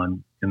going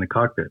on in the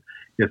cockpit.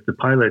 If the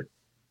pilot,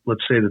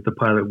 let's say that the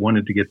pilot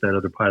wanted to get that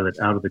other pilot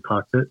out of the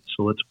cockpit,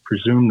 so let's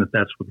presume that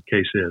that's what the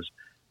case is.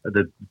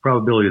 The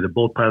probability that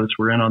both pilots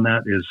were in on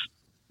that is,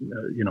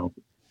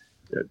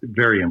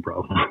 very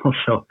improbable.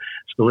 So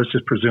let's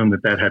just presume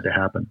that had to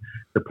happen.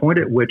 The point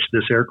at which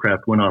this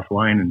aircraft went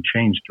offline and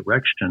changed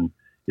direction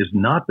is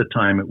not the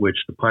time at which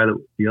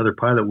the other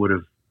pilot would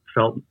have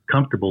felt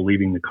comfortable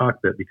leaving the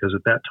cockpit, because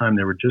at that time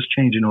they were just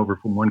changing over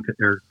from one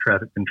air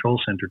traffic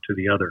control center to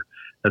the other.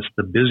 That's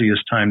the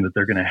busiest time that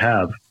they're going to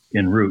have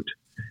en route.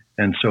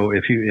 And so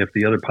if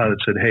the other pilot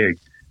said, hey,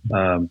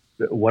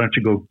 why don't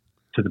you go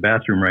to the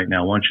bathroom right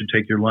now? Why don't you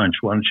take your lunch?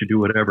 Why don't you do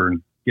whatever?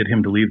 And get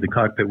him to leave the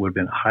cockpit would have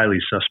been highly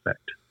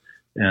suspect.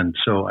 And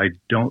so I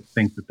don't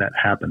think that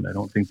happened. I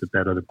don't think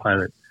that other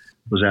pilot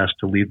was asked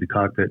to leave the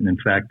cockpit. And in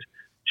fact,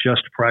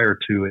 just prior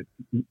to it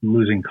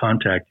losing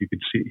contact, you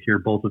could hear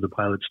both of the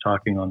pilots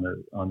talking on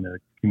the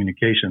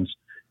communications,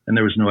 and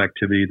there was no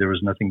activity. There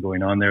was nothing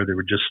going on there. They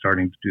were just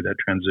starting to do that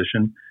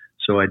transition.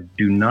 So I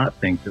do not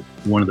think that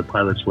one of the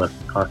pilots left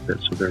the cockpit.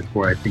 So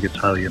therefore, I think it's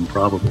highly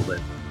improbable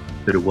that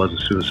it was a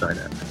suicide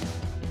act.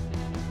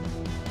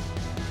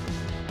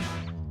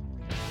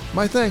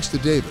 My thanks to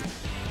David.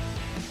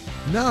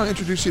 Now I'll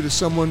introduce you to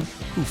someone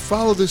who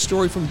followed this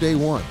story from day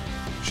one.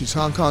 She's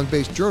Hong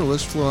Kong-based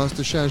journalist Florence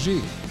de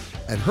Changy,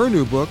 and her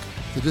new book,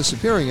 The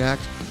Disappearing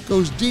Act,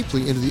 goes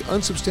deeply into the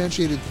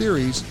unsubstantiated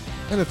theories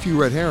and a few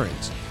red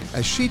herrings,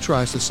 as she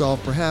tries to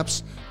solve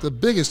perhaps the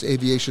biggest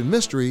aviation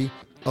mystery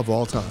of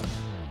all time.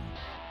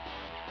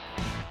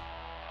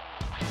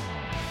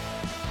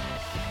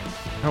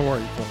 How are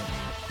you,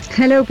 Florence?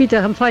 Hello, Peter.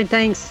 I'm fine,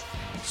 thanks.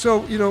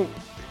 So,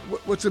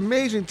 what's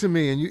amazing to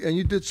me, and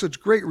you did such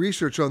great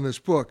research on this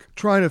book,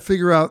 trying to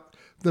figure out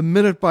the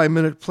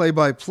minute-by-minute,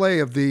 play-by-play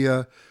of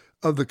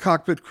the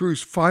cockpit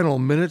crew's final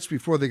minutes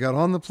before they got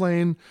on the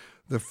plane,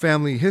 the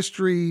family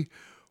history.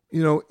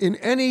 In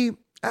any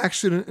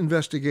accident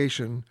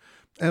investigation,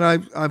 and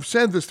I've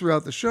said this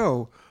throughout the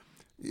show,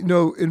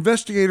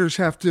 investigators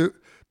have to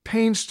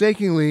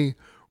painstakingly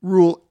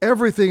rule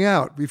everything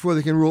out before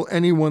they can rule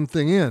any one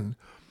thing in.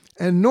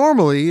 And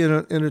normally, in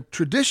a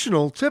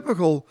traditional,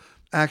 typical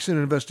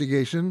accident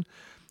investigation,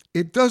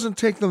 it doesn't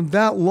take them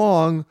that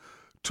long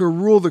to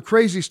rule the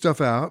crazy stuff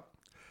out,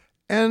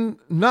 and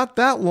not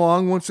that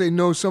long once they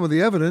know some of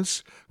the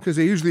evidence, because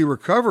they usually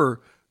recover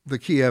the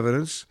key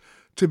evidence,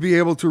 to be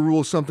able to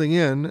rule something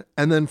in,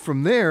 and then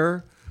from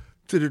there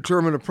to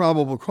determine a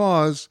probable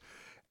cause,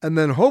 and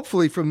then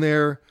hopefully from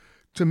there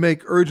to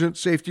make urgent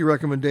safety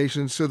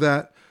recommendations so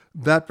that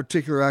that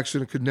particular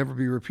accident could never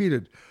be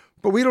repeated.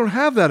 But we don't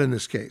have that in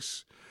this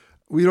case.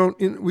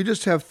 We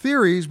just have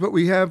theories, but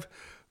we have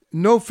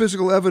no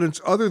physical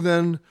evidence other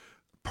than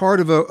part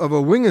of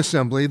a wing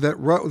assembly that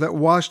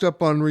washed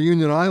up on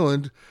Reunion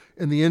Island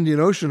in the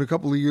Indian Ocean a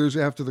couple of years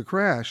after the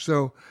crash.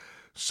 So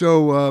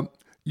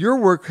your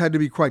work had to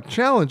be quite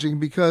challenging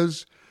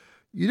because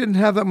you didn't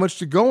have that much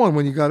to go on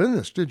when you got in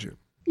this, did you?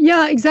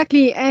 Yeah,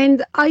 exactly.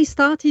 And I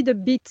started a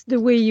bit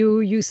the way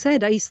you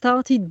said. I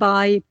started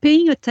by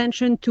paying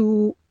attention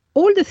to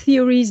all the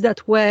theories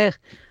that were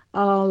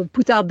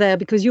put out there,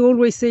 because you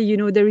always say,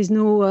 there is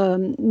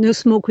no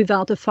smoke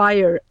without a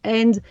fire.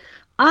 And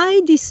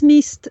I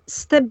dismissed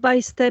step by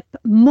step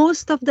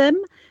most of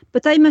them,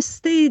 but I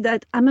must say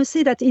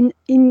that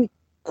in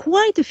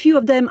quite a few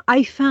of them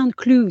I found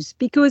clues,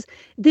 because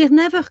they're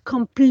never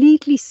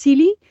completely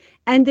silly.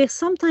 And they're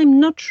sometimes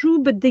not true,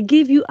 but they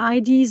give you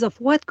ideas of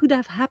what could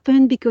have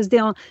happened because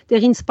they're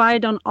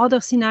inspired on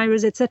other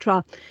scenarios,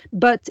 etc.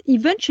 But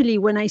eventually,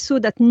 when I saw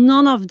that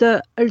none of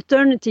the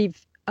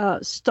alternative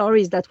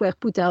stories that were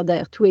put out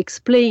there to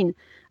explain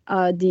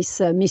this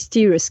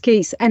mysterious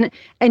case, and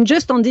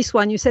just on this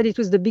one, you said it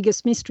was the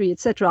biggest mystery,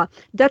 etc.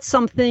 That's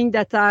something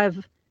that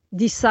I've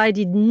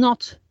decided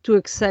not to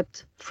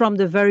accept from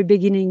the very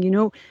beginning.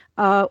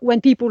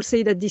 When people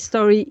say that this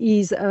story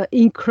is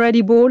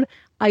incredible,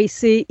 I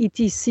say it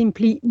is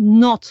simply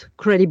not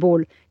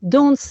credible.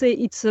 Don't say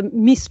it's a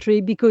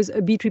mystery, because a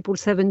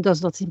B777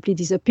 does not simply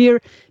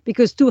disappear,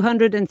 because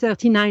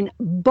 239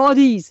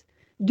 bodies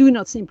do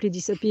not simply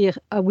disappear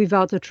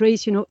without a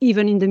trace,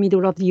 even in the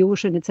middle of the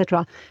ocean,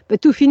 etc.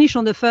 But to finish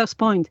on the first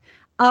point,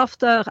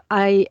 after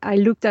I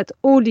looked at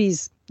all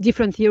these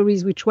different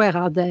theories which were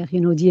out there,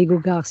 Diego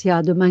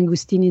Garcia, the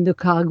mangosteen in the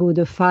cargo,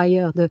 the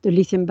fire, the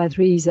lithium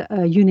batteries,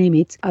 you name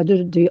it,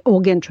 the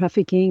organ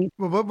trafficking.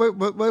 Well,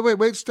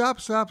 wait, stop.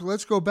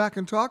 Let's go back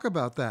and talk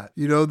about that.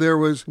 There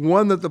was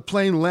one that the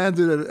plane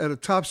landed at a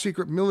top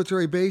secret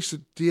military base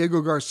at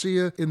Diego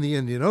Garcia in the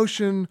Indian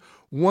Ocean.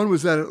 One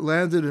was that it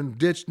landed and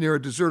ditched near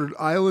a deserted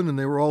island and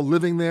they were all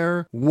living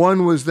there.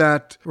 One was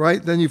that,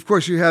 right? Then, of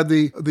course, you had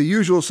the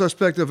usual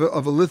suspect of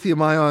a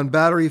lithium-ion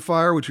battery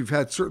fire, which we've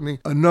had certainly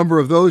a number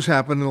of those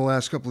happen in the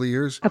last couple of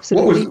years.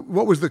 Absolutely.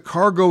 What was the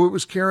cargo it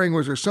was carrying?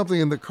 Was there something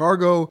in the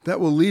cargo that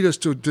will lead us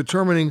to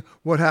determining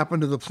what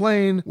happened to the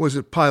plane? Was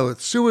it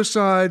pilot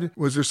suicide?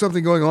 Was there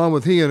something going on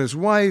with he and his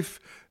wife?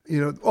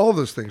 All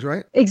those things,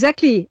 right?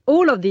 Exactly,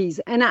 all of these,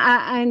 and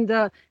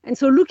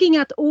so looking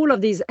at all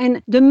of these,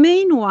 and the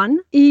main one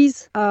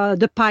is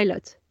the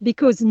pilot,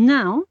 because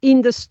now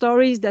in the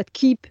stories that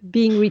keep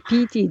being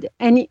repeated,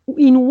 and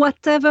in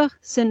whatever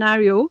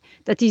scenario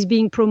that is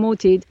being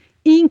promoted,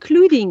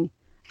 including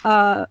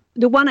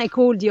the one I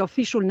call the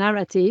official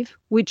narrative,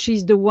 which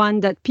is the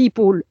one that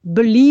people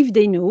believe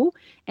they know,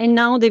 and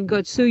now they've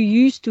got so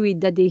used to it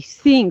that they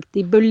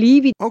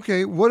believe it.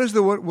 Okay, what is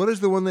the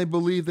one they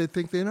believe they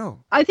think they know?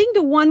 I think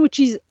the one which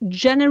is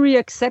generally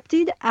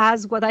accepted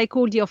as what I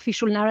call the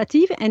official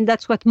narrative, and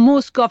that's what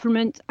most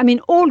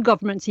all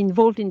governments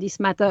involved in this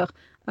matter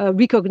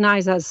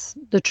recognize as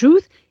the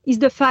truth, is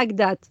the fact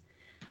that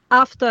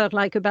after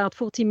about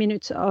 40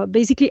 minutes,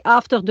 basically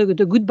after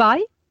the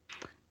goodbye,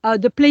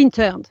 the plane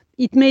turned.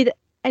 It made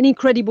an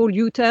incredible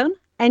U-turn,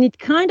 and it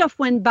kind of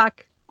went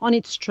back on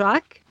its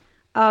track,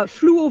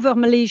 flew over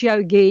Malaysia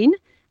again,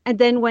 and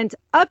then went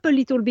up a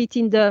little bit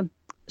in the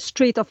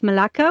Strait of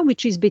Malacca,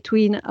 which is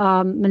between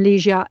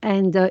Malaysia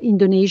and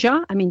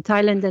Indonesia.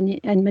 Thailand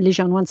and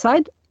Malaysia on one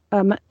side,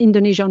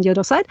 Indonesia on the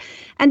other side.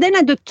 And then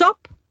at the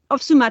top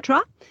of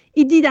Sumatra,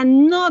 it did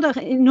another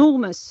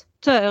enormous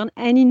turn,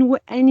 and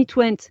it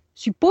went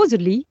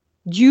supposedly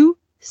due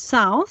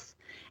south,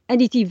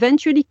 and it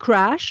eventually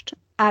crashed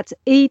at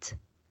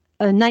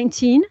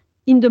 8:19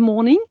 in the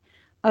morning,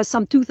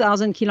 some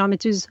 2,000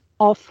 kilometers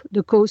off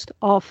the coast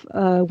of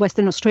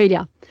Western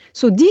Australia.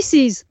 So this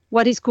is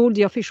what is called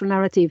the official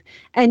narrative.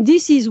 And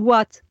this is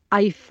what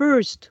I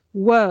first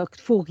worked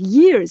for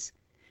years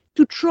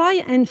to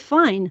try and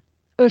find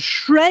a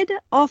shred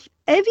of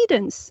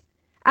evidence.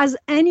 Has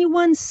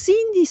anyone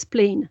seen this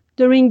plane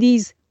during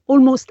these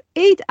almost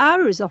 8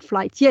 hours of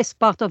flight? Yes,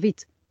 part of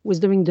it was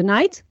during the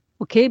night.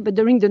 Okay, but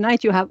during the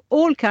night, you have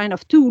all kinds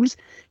of tools.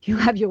 You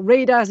have your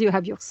radars, you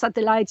have your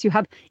satellites, you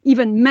have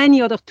even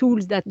many other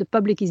tools that the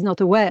public is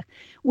not aware,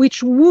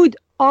 which would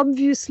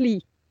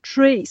obviously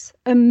trace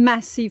a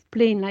massive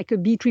plane like a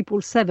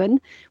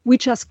B777,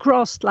 which has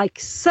crossed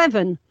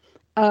 7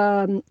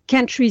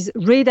 countries'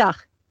 radar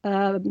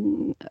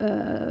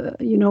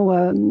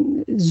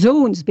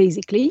zones,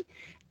 basically.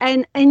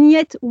 And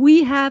yet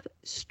we have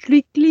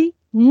strictly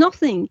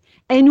nothing.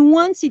 And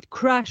once it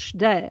crashed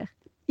there,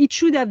 it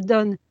should have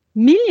done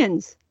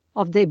millions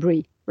of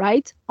debris,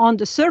 right, on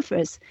the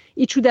surface.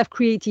 It should have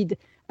created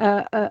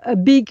a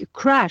big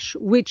crash,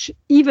 which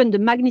even the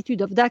magnitude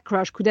of that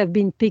crash could have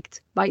been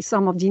picked by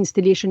some of the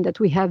installation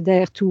that we have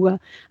there to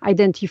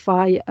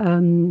identify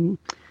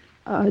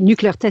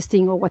nuclear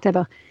testing or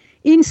whatever.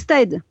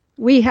 Instead,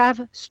 we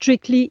have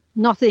strictly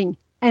nothing.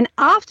 And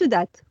after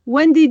that,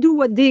 when they do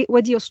what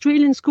the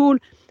Australians call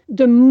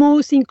the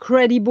most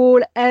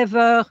incredible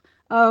ever,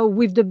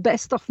 with the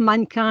best of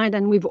mankind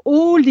and with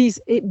all these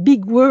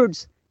big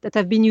words that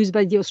have been used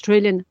by the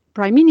Australian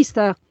Prime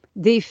Minister,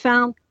 they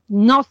found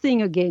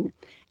nothing again.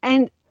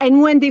 And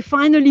when they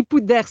finally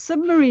put their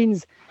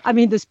submarines,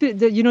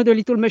 the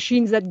little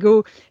machines that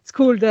go, it's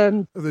called...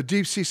 the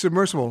deep sea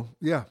submersible,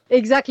 yeah.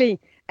 Exactly.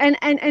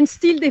 And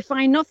still they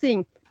find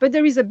nothing. But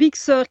there is a big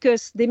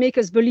circus. They make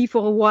us believe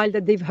for a while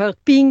that they've heard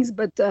pings,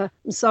 but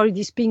I'm sorry,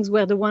 these pings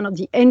were the one of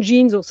the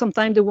engines, or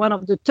sometimes the one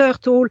of the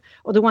turtle,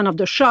 or the one of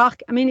the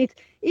shark. I mean,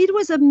 it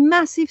was a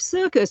massive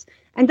circus.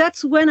 And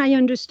that's when I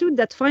understood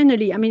that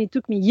finally. I mean, it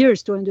took me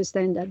years to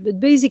understand that. But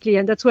basically,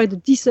 and that's why the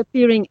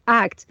Disappearing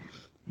Act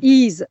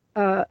is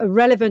a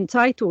relevant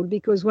title,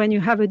 because when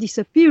you have a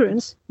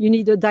disappearance, you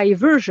need a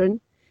diversion.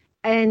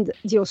 And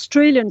the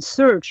Australian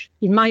search,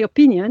 in my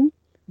opinion,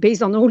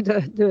 based on all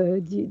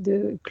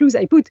the clues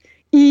I put,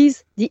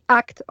 is the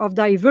act of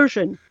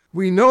diversion.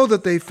 We know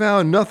that they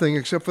found nothing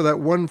except for that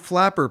one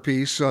flapper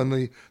piece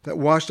that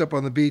washed up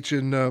on the beach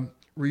in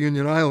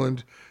Reunion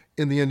Island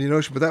in the Indian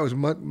Ocean, but that was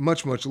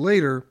much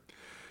later.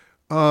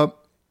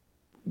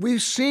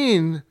 We've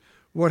seen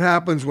what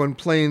happens when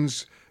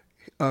planes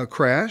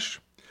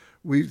crash.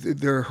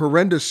 They're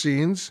horrendous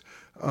scenes.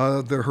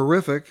 They're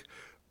horrific.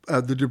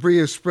 The debris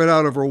is spread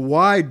out over a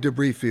wide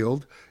debris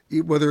field,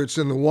 whether it's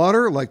in the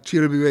water, like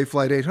TWA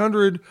Flight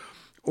 800,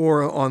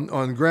 or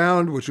on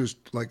ground, which is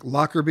like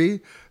Lockerbie,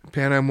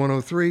 Pan Am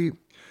 103.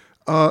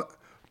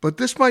 But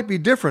this might be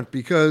different,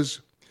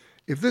 because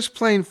if this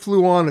plane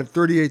flew on at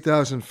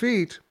 38,000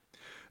 feet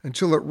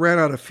until it ran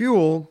out of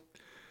fuel,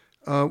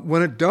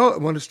 when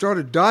it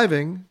started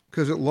diving,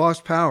 because it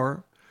lost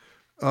power,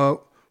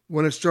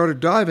 when it started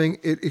diving,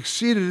 it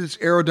exceeded its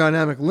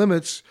aerodynamic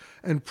limits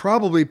and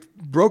probably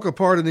broke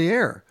apart in the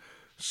air.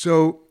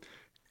 So,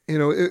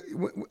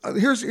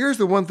 here's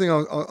the one thing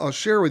I'll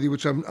share with you,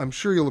 which I'm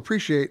sure you'll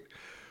appreciate.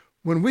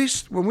 When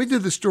we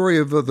did the story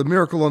of the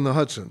Miracle on the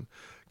Hudson,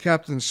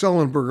 Captain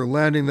Sullenberger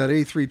landing that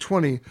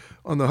A320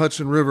 on the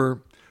Hudson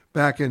River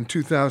back in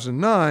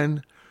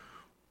 2009,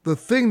 the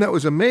thing that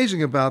was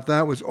amazing about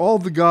that was all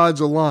the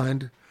gods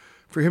aligned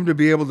for him to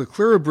be able to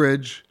clear a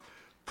bridge,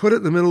 put it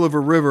in the middle of a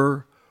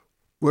river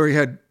where he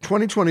had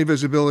 20/20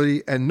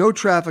 visibility and no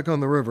traffic on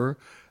the river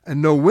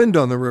and no wind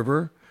on the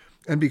river.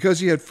 And because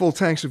he had full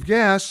tanks of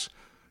gas,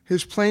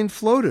 his plane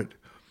floated.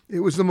 It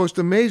was the most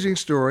amazing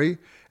story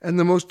and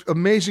the most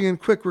amazing and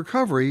quick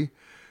recovery.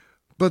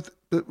 But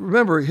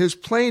remember, his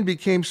plane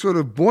became sort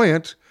of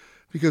buoyant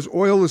because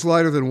oil is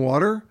lighter than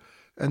water,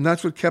 and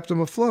that's what kept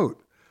him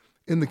afloat.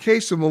 In the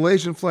case of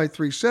Malaysian Flight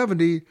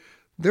 370,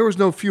 there was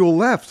no fuel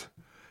left.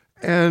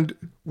 And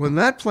when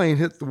that plane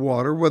hit the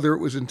water, whether it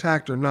was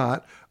intact or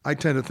not, I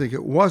tend to think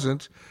it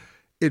wasn't,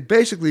 it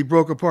basically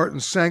broke apart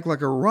and sank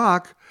like a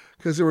rock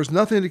because there was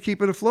nothing to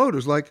keep it afloat. It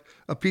was like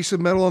a piece of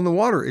metal on the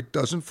water. It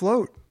doesn't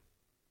float.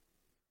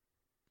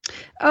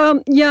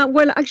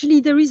 Well, actually,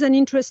 there is an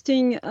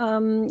interesting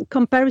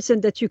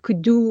comparison that you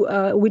could do,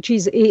 which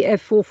is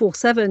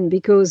AF447,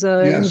 because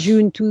in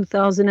June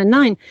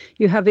 2009,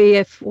 you have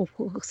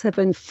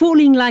AF447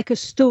 falling like a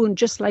stone,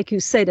 just like you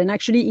said, and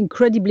actually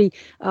incredibly,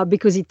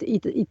 because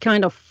it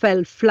kind of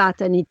fell flat,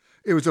 and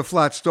it was a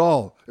flat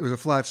stall. It was a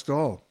flat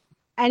stall.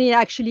 And it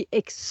actually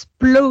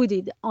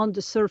exploded on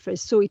the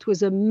surface. So it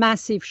was a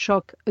massive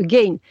shock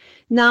again.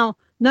 Now,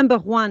 number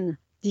one,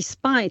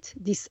 despite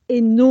this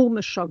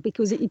enormous shock,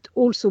 because it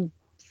also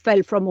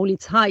fell from all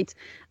its height,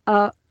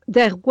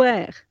 there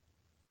were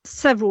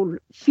several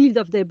fields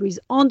of debris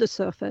on the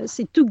surface.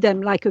 It took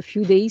them like a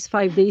few days,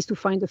 5 days, to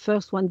find the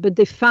first one, but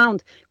they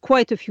found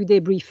quite a few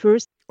debris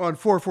first. On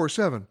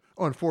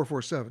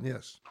 447,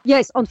 yes.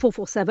 Yes, on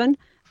 447.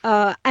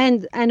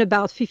 And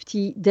about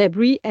 50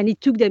 debris, and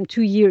it took them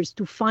 2 years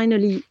to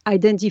finally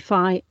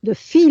identify the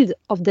field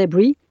of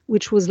debris,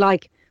 which was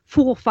like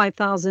 4,000 or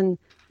 5,000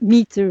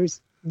 meters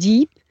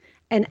deep,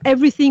 and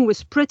everything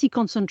was pretty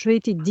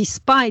concentrated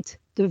despite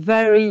the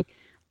very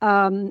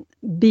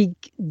big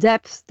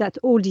depths that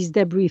all these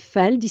debris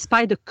fell,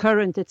 despite the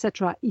current,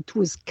 etc. It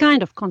was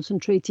kind of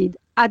concentrated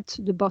at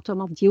the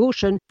bottom of the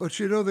ocean. But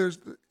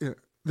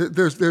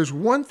there's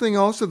one thing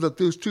also that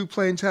those two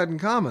planes had in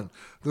common,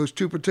 those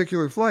two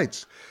particular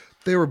flights.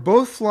 They were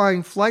both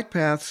flying flight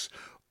paths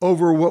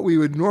over what we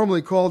would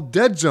normally call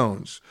dead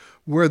zones,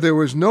 where there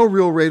was no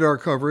real radar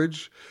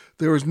coverage,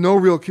 there was no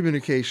real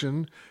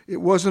communication.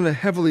 It wasn't a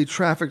heavily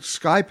trafficked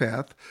sky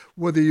path,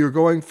 whether you're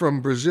going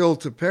from Brazil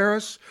to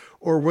Paris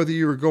or whether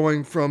you're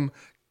going from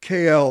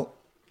KL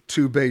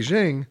to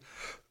Beijing.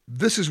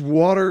 This is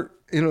water,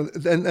 and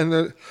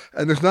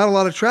there's not a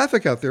lot of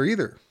traffic out there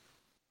either.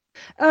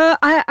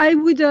 I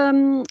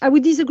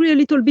would disagree a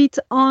little bit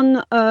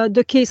on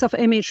the case of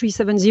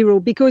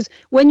MH370, because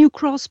when you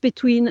cross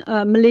between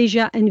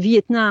Malaysia and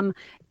Vietnam,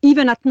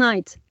 even at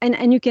night,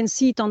 and you can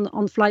see it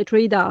on flight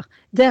radar,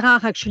 there are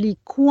actually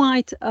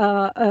quite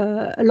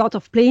a lot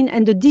of planes,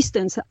 and the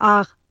distance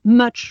are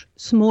much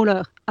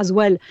smaller as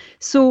well.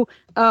 So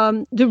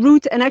the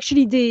route, and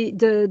actually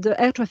the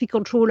air traffic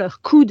controller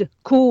could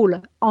call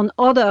on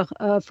other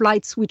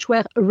flights which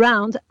were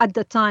around at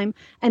the time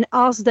and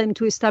ask them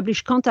to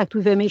establish contact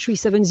with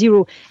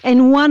MH370.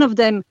 And one of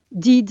them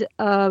did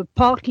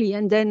partly,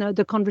 and then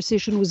the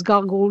conversation was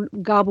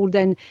garbled,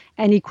 and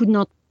he could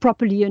not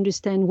properly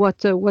understand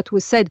what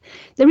was said.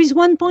 There is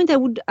one point I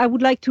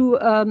would like to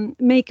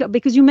make,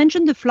 because you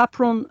mentioned the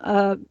flaperon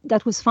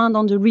that was found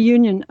on the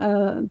Reunion,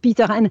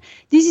 Peter, and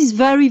this is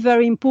very,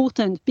 very important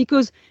important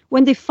because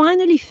when they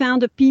finally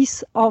found a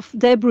piece of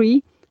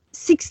debris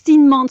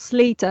 16 months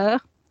later,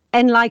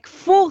 and like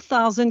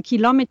 4,000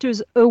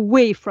 kilometers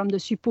away from the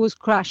supposed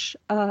crash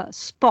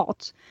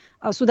spot.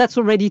 So that's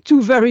already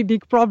two very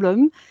big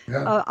problems.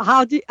 Yeah.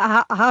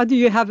 How do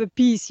you have a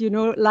piece,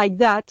 like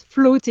that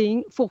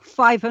floating for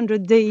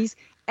 500 days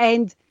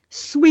and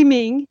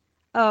swimming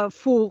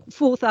for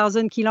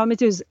 4,000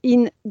 kilometers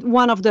in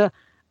one of the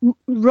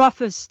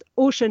roughest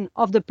ocean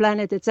of the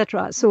planet,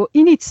 etc. So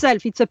in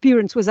itself, its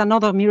appearance was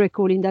another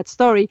miracle in that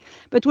story.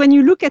 But when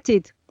you look at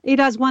it, it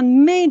has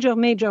one major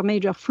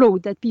flaw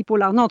that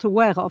people are not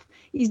aware of,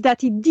 is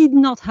that it did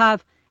not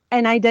have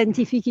an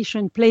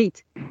identification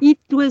plate. It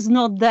was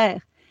not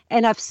there.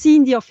 And I've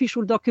seen the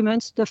official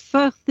documents. The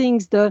first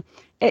things the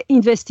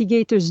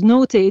investigators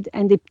noted,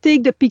 and they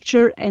take the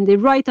picture and they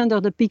write under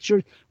the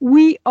picture,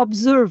 we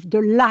observed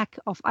the lack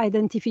of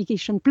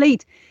identification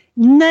plate.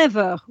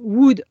 Never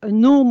would a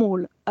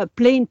normal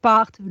plane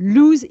part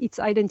lose its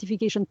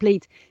identification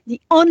plate. The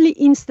only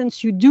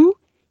instance you do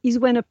is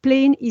when a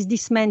plane is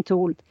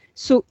dismantled.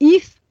 So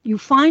if you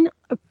find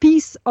a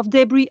piece of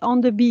debris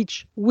on the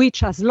beach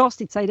which has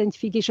lost its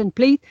identification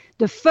plate,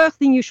 the first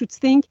thing you should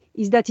think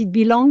is that it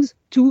belongs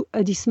to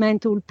a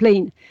dismantled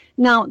plane.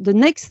 Now, the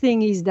next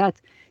thing is that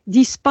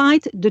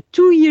despite the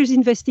 2 years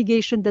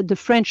investigation that the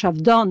French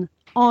have done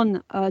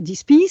on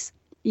this piece,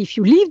 if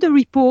you leave the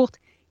report,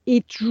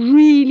 it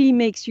really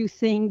makes you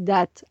think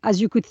that, as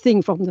you could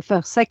think from the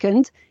first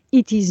second,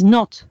 it is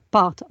not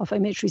part of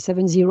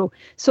MH370.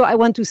 So I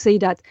want to say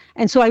that.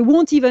 And so I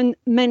won't even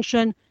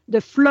mention the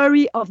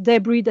flurry of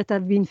debris that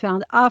have been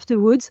found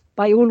afterwards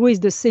by always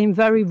the same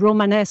very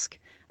Romanesque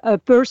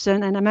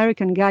person, an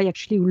American guy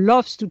actually who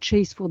loves to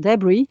chase for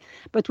debris.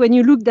 But when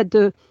you look at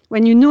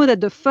when you know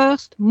that the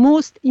first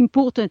most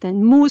important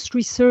and most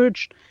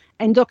researched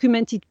and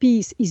documented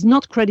piece is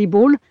not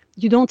credible,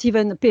 you don't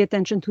even pay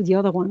attention to the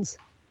other ones.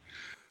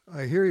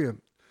 I hear you.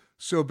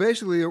 So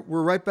basically,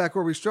 we're right back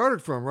where we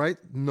started from, right?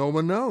 No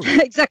one knows.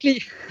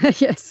 Exactly.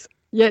 Yes.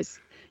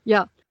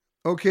 Yeah.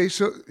 Okay.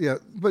 So, yeah.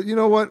 But you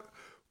know what?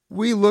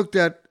 We looked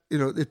at,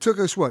 it took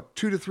us,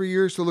 2 to 3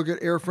 years to look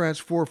at Air France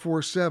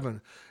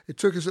 447. It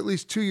took us at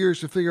least 2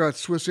 years to figure out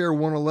Swiss Air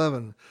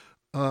 111.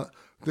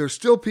 There's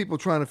still people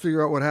trying to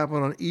figure out what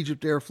happened on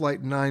Egypt Air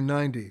Flight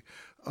 990.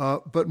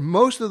 But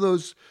most of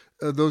those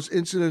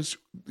incidents,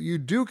 you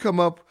do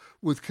come up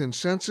with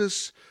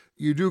consensus.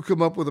 You do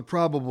come up with a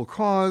probable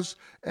cause,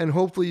 and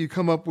hopefully you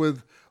come up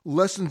with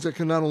lessons that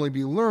can not only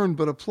be learned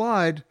but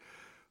applied.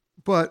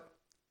 But,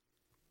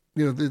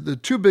 the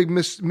two big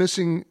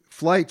missing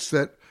flights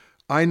that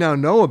I now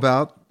know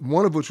about,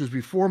 one of which was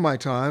before my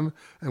time,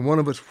 and one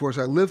of which, of course,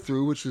 I lived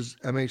through, which is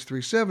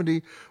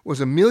MH370,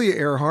 was Amelia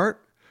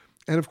Earhart,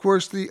 and of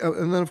course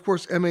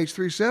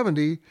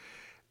MH370.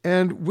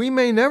 And we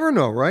may never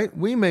know, right?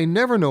 We may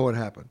never know what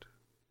happened.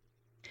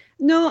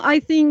 No, I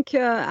think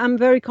I'm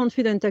very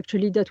confident,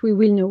 actually, that we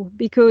will know,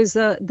 because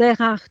there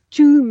are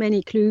too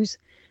many clues.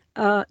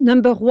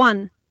 Number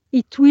one,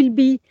 it will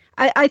be,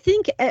 I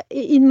think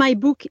in my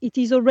book, it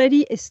is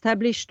already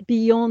established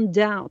beyond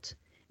doubt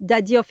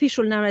that the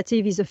official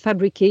narrative is a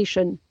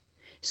fabrication.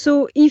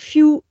 So if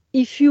you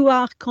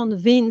are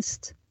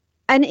convinced,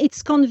 and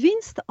it's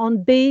convinced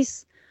on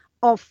base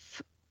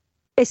of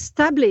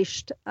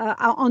established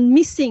on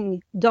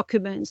missing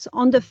documents,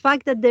 on the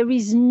fact that there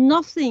is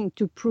nothing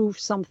to prove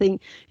something.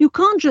 You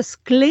can't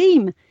just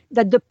claim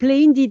that the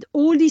plane did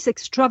all this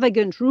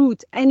extravagant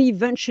route and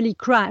eventually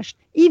crashed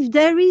if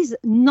there is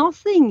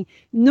nothing,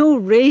 no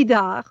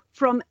radar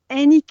from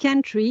any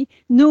country,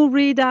 no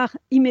radar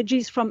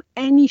images from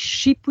any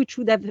ship which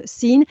would have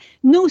seen,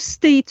 no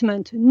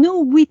statement, no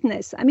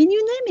witness. I mean,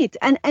 you name it.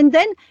 And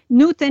then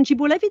no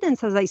tangible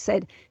evidence, as I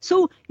said.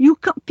 So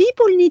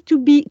people need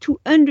to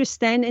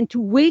understand and to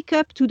wake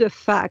up to the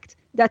fact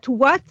that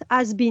what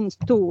has been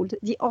told,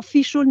 the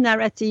official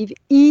narrative,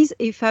 is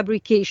a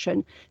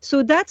fabrication.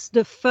 So that's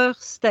the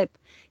first step.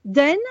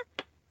 Then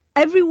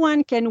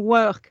everyone can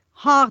work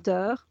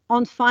harder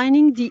on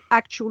finding the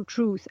actual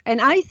truth. And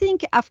I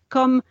think I've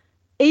come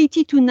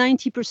 80 to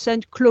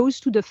 90% close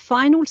to the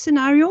final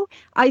scenario.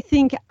 I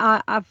think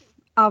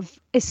I've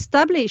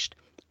established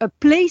a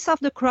place of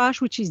the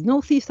crash, which is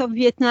northeast of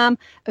Vietnam,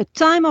 a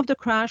time of the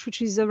crash,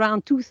 which is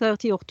around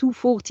 2:30 or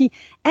 2:40,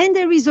 and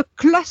there is a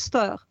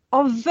cluster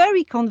of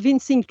very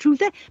convincing truth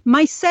there.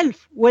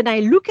 Myself, when I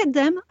look at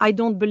them, I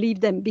don't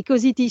believe them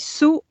because it is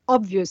so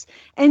obvious.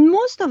 And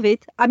most of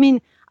it, I mean,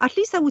 at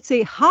least I would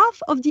say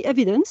half of the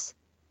evidence,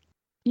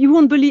 you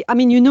won't believe, I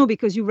mean,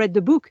 because you read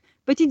the book,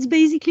 but it's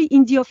basically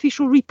in the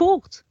official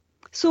report.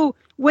 So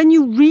when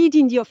you read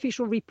in the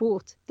official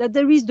report that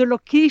there is the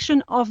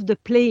location of the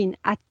plane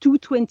at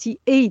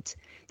 2:28,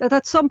 that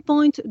at some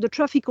point the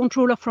traffic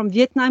controller from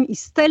Vietnam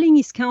is telling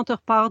his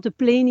counterpart the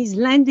plane is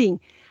landing.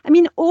 I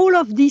mean, all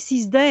of this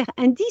is there,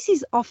 and this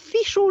is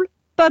official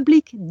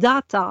public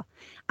data.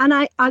 And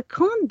I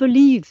can't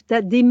believe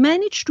that they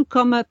managed to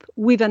come up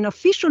with an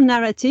official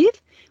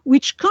narrative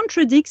which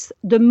contradicts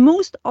the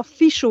most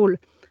official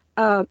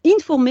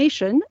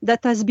information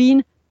that has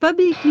been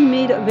publicly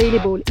made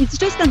available. It's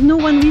just that no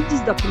one reads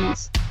these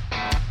documents.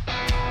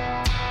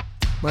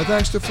 My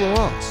thanks to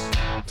Florence,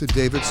 to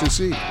David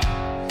Succeed,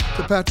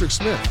 to Patrick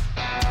Smith,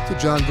 to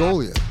John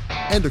Goliad,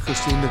 and to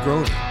Christine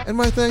Negroni. And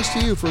my thanks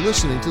to you for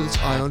listening to this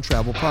Eye on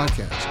Travel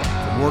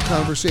podcast. For more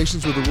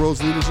conversations with the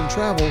world's leaders in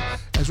travel,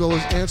 as well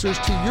as answers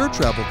to your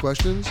travel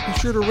questions, be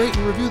sure to rate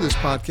and review this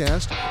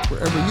podcast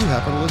wherever you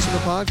happen to listen to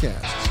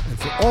podcasts. And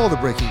for all the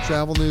breaking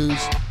travel news,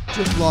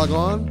 just log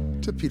on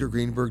to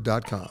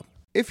petergreenberg.com.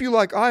 If you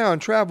like Eye on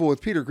Travel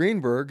with Peter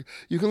Greenberg,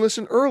 you can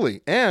listen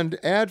early and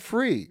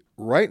ad-free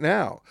right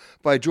now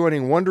by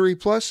joining Wondery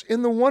Plus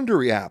in the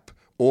Wondery app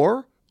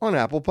or on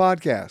Apple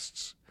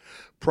Podcasts.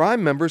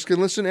 Prime members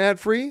can listen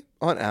ad-free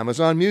on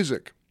Amazon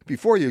Music.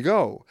 Before you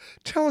go,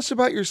 tell us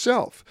about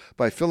yourself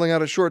by filling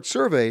out a short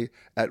survey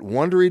at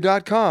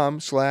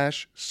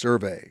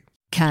Wondery.com/survey.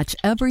 Catch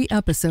every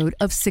episode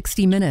of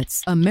 60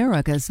 Minutes,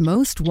 America's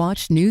most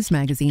watched news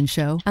magazine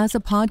show, as a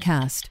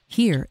podcast.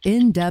 Hear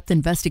in-depth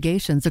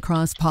investigations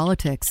across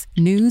politics,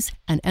 news,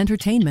 and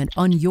entertainment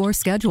on your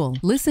schedule.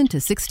 Listen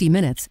to 60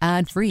 Minutes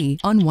ad-free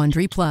on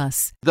Wondery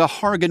Plus. The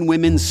Hargan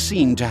women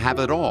seemed to have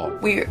it all.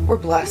 We were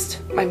blessed.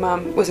 My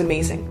mom was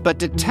amazing. But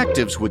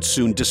detectives would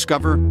soon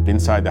discover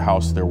inside the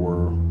house there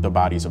were the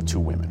bodies of 2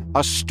 women.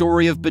 A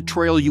story of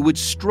betrayal you would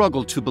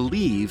struggle to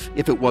believe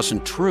if it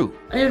wasn't true.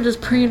 I am just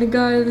praying to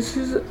God, this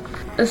is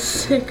a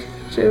sick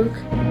joke.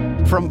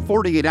 From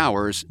 48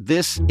 Hours,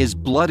 this is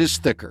Blood is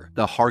Thicker,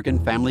 The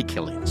Hargan Family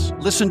Killings.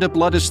 Listen to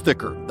Blood is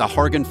Thicker, The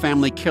Hargan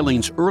Family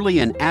Killings early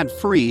and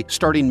ad-free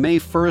starting May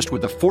 1st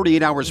with a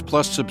 48 Hours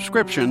Plus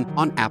subscription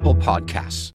on Apple Podcasts.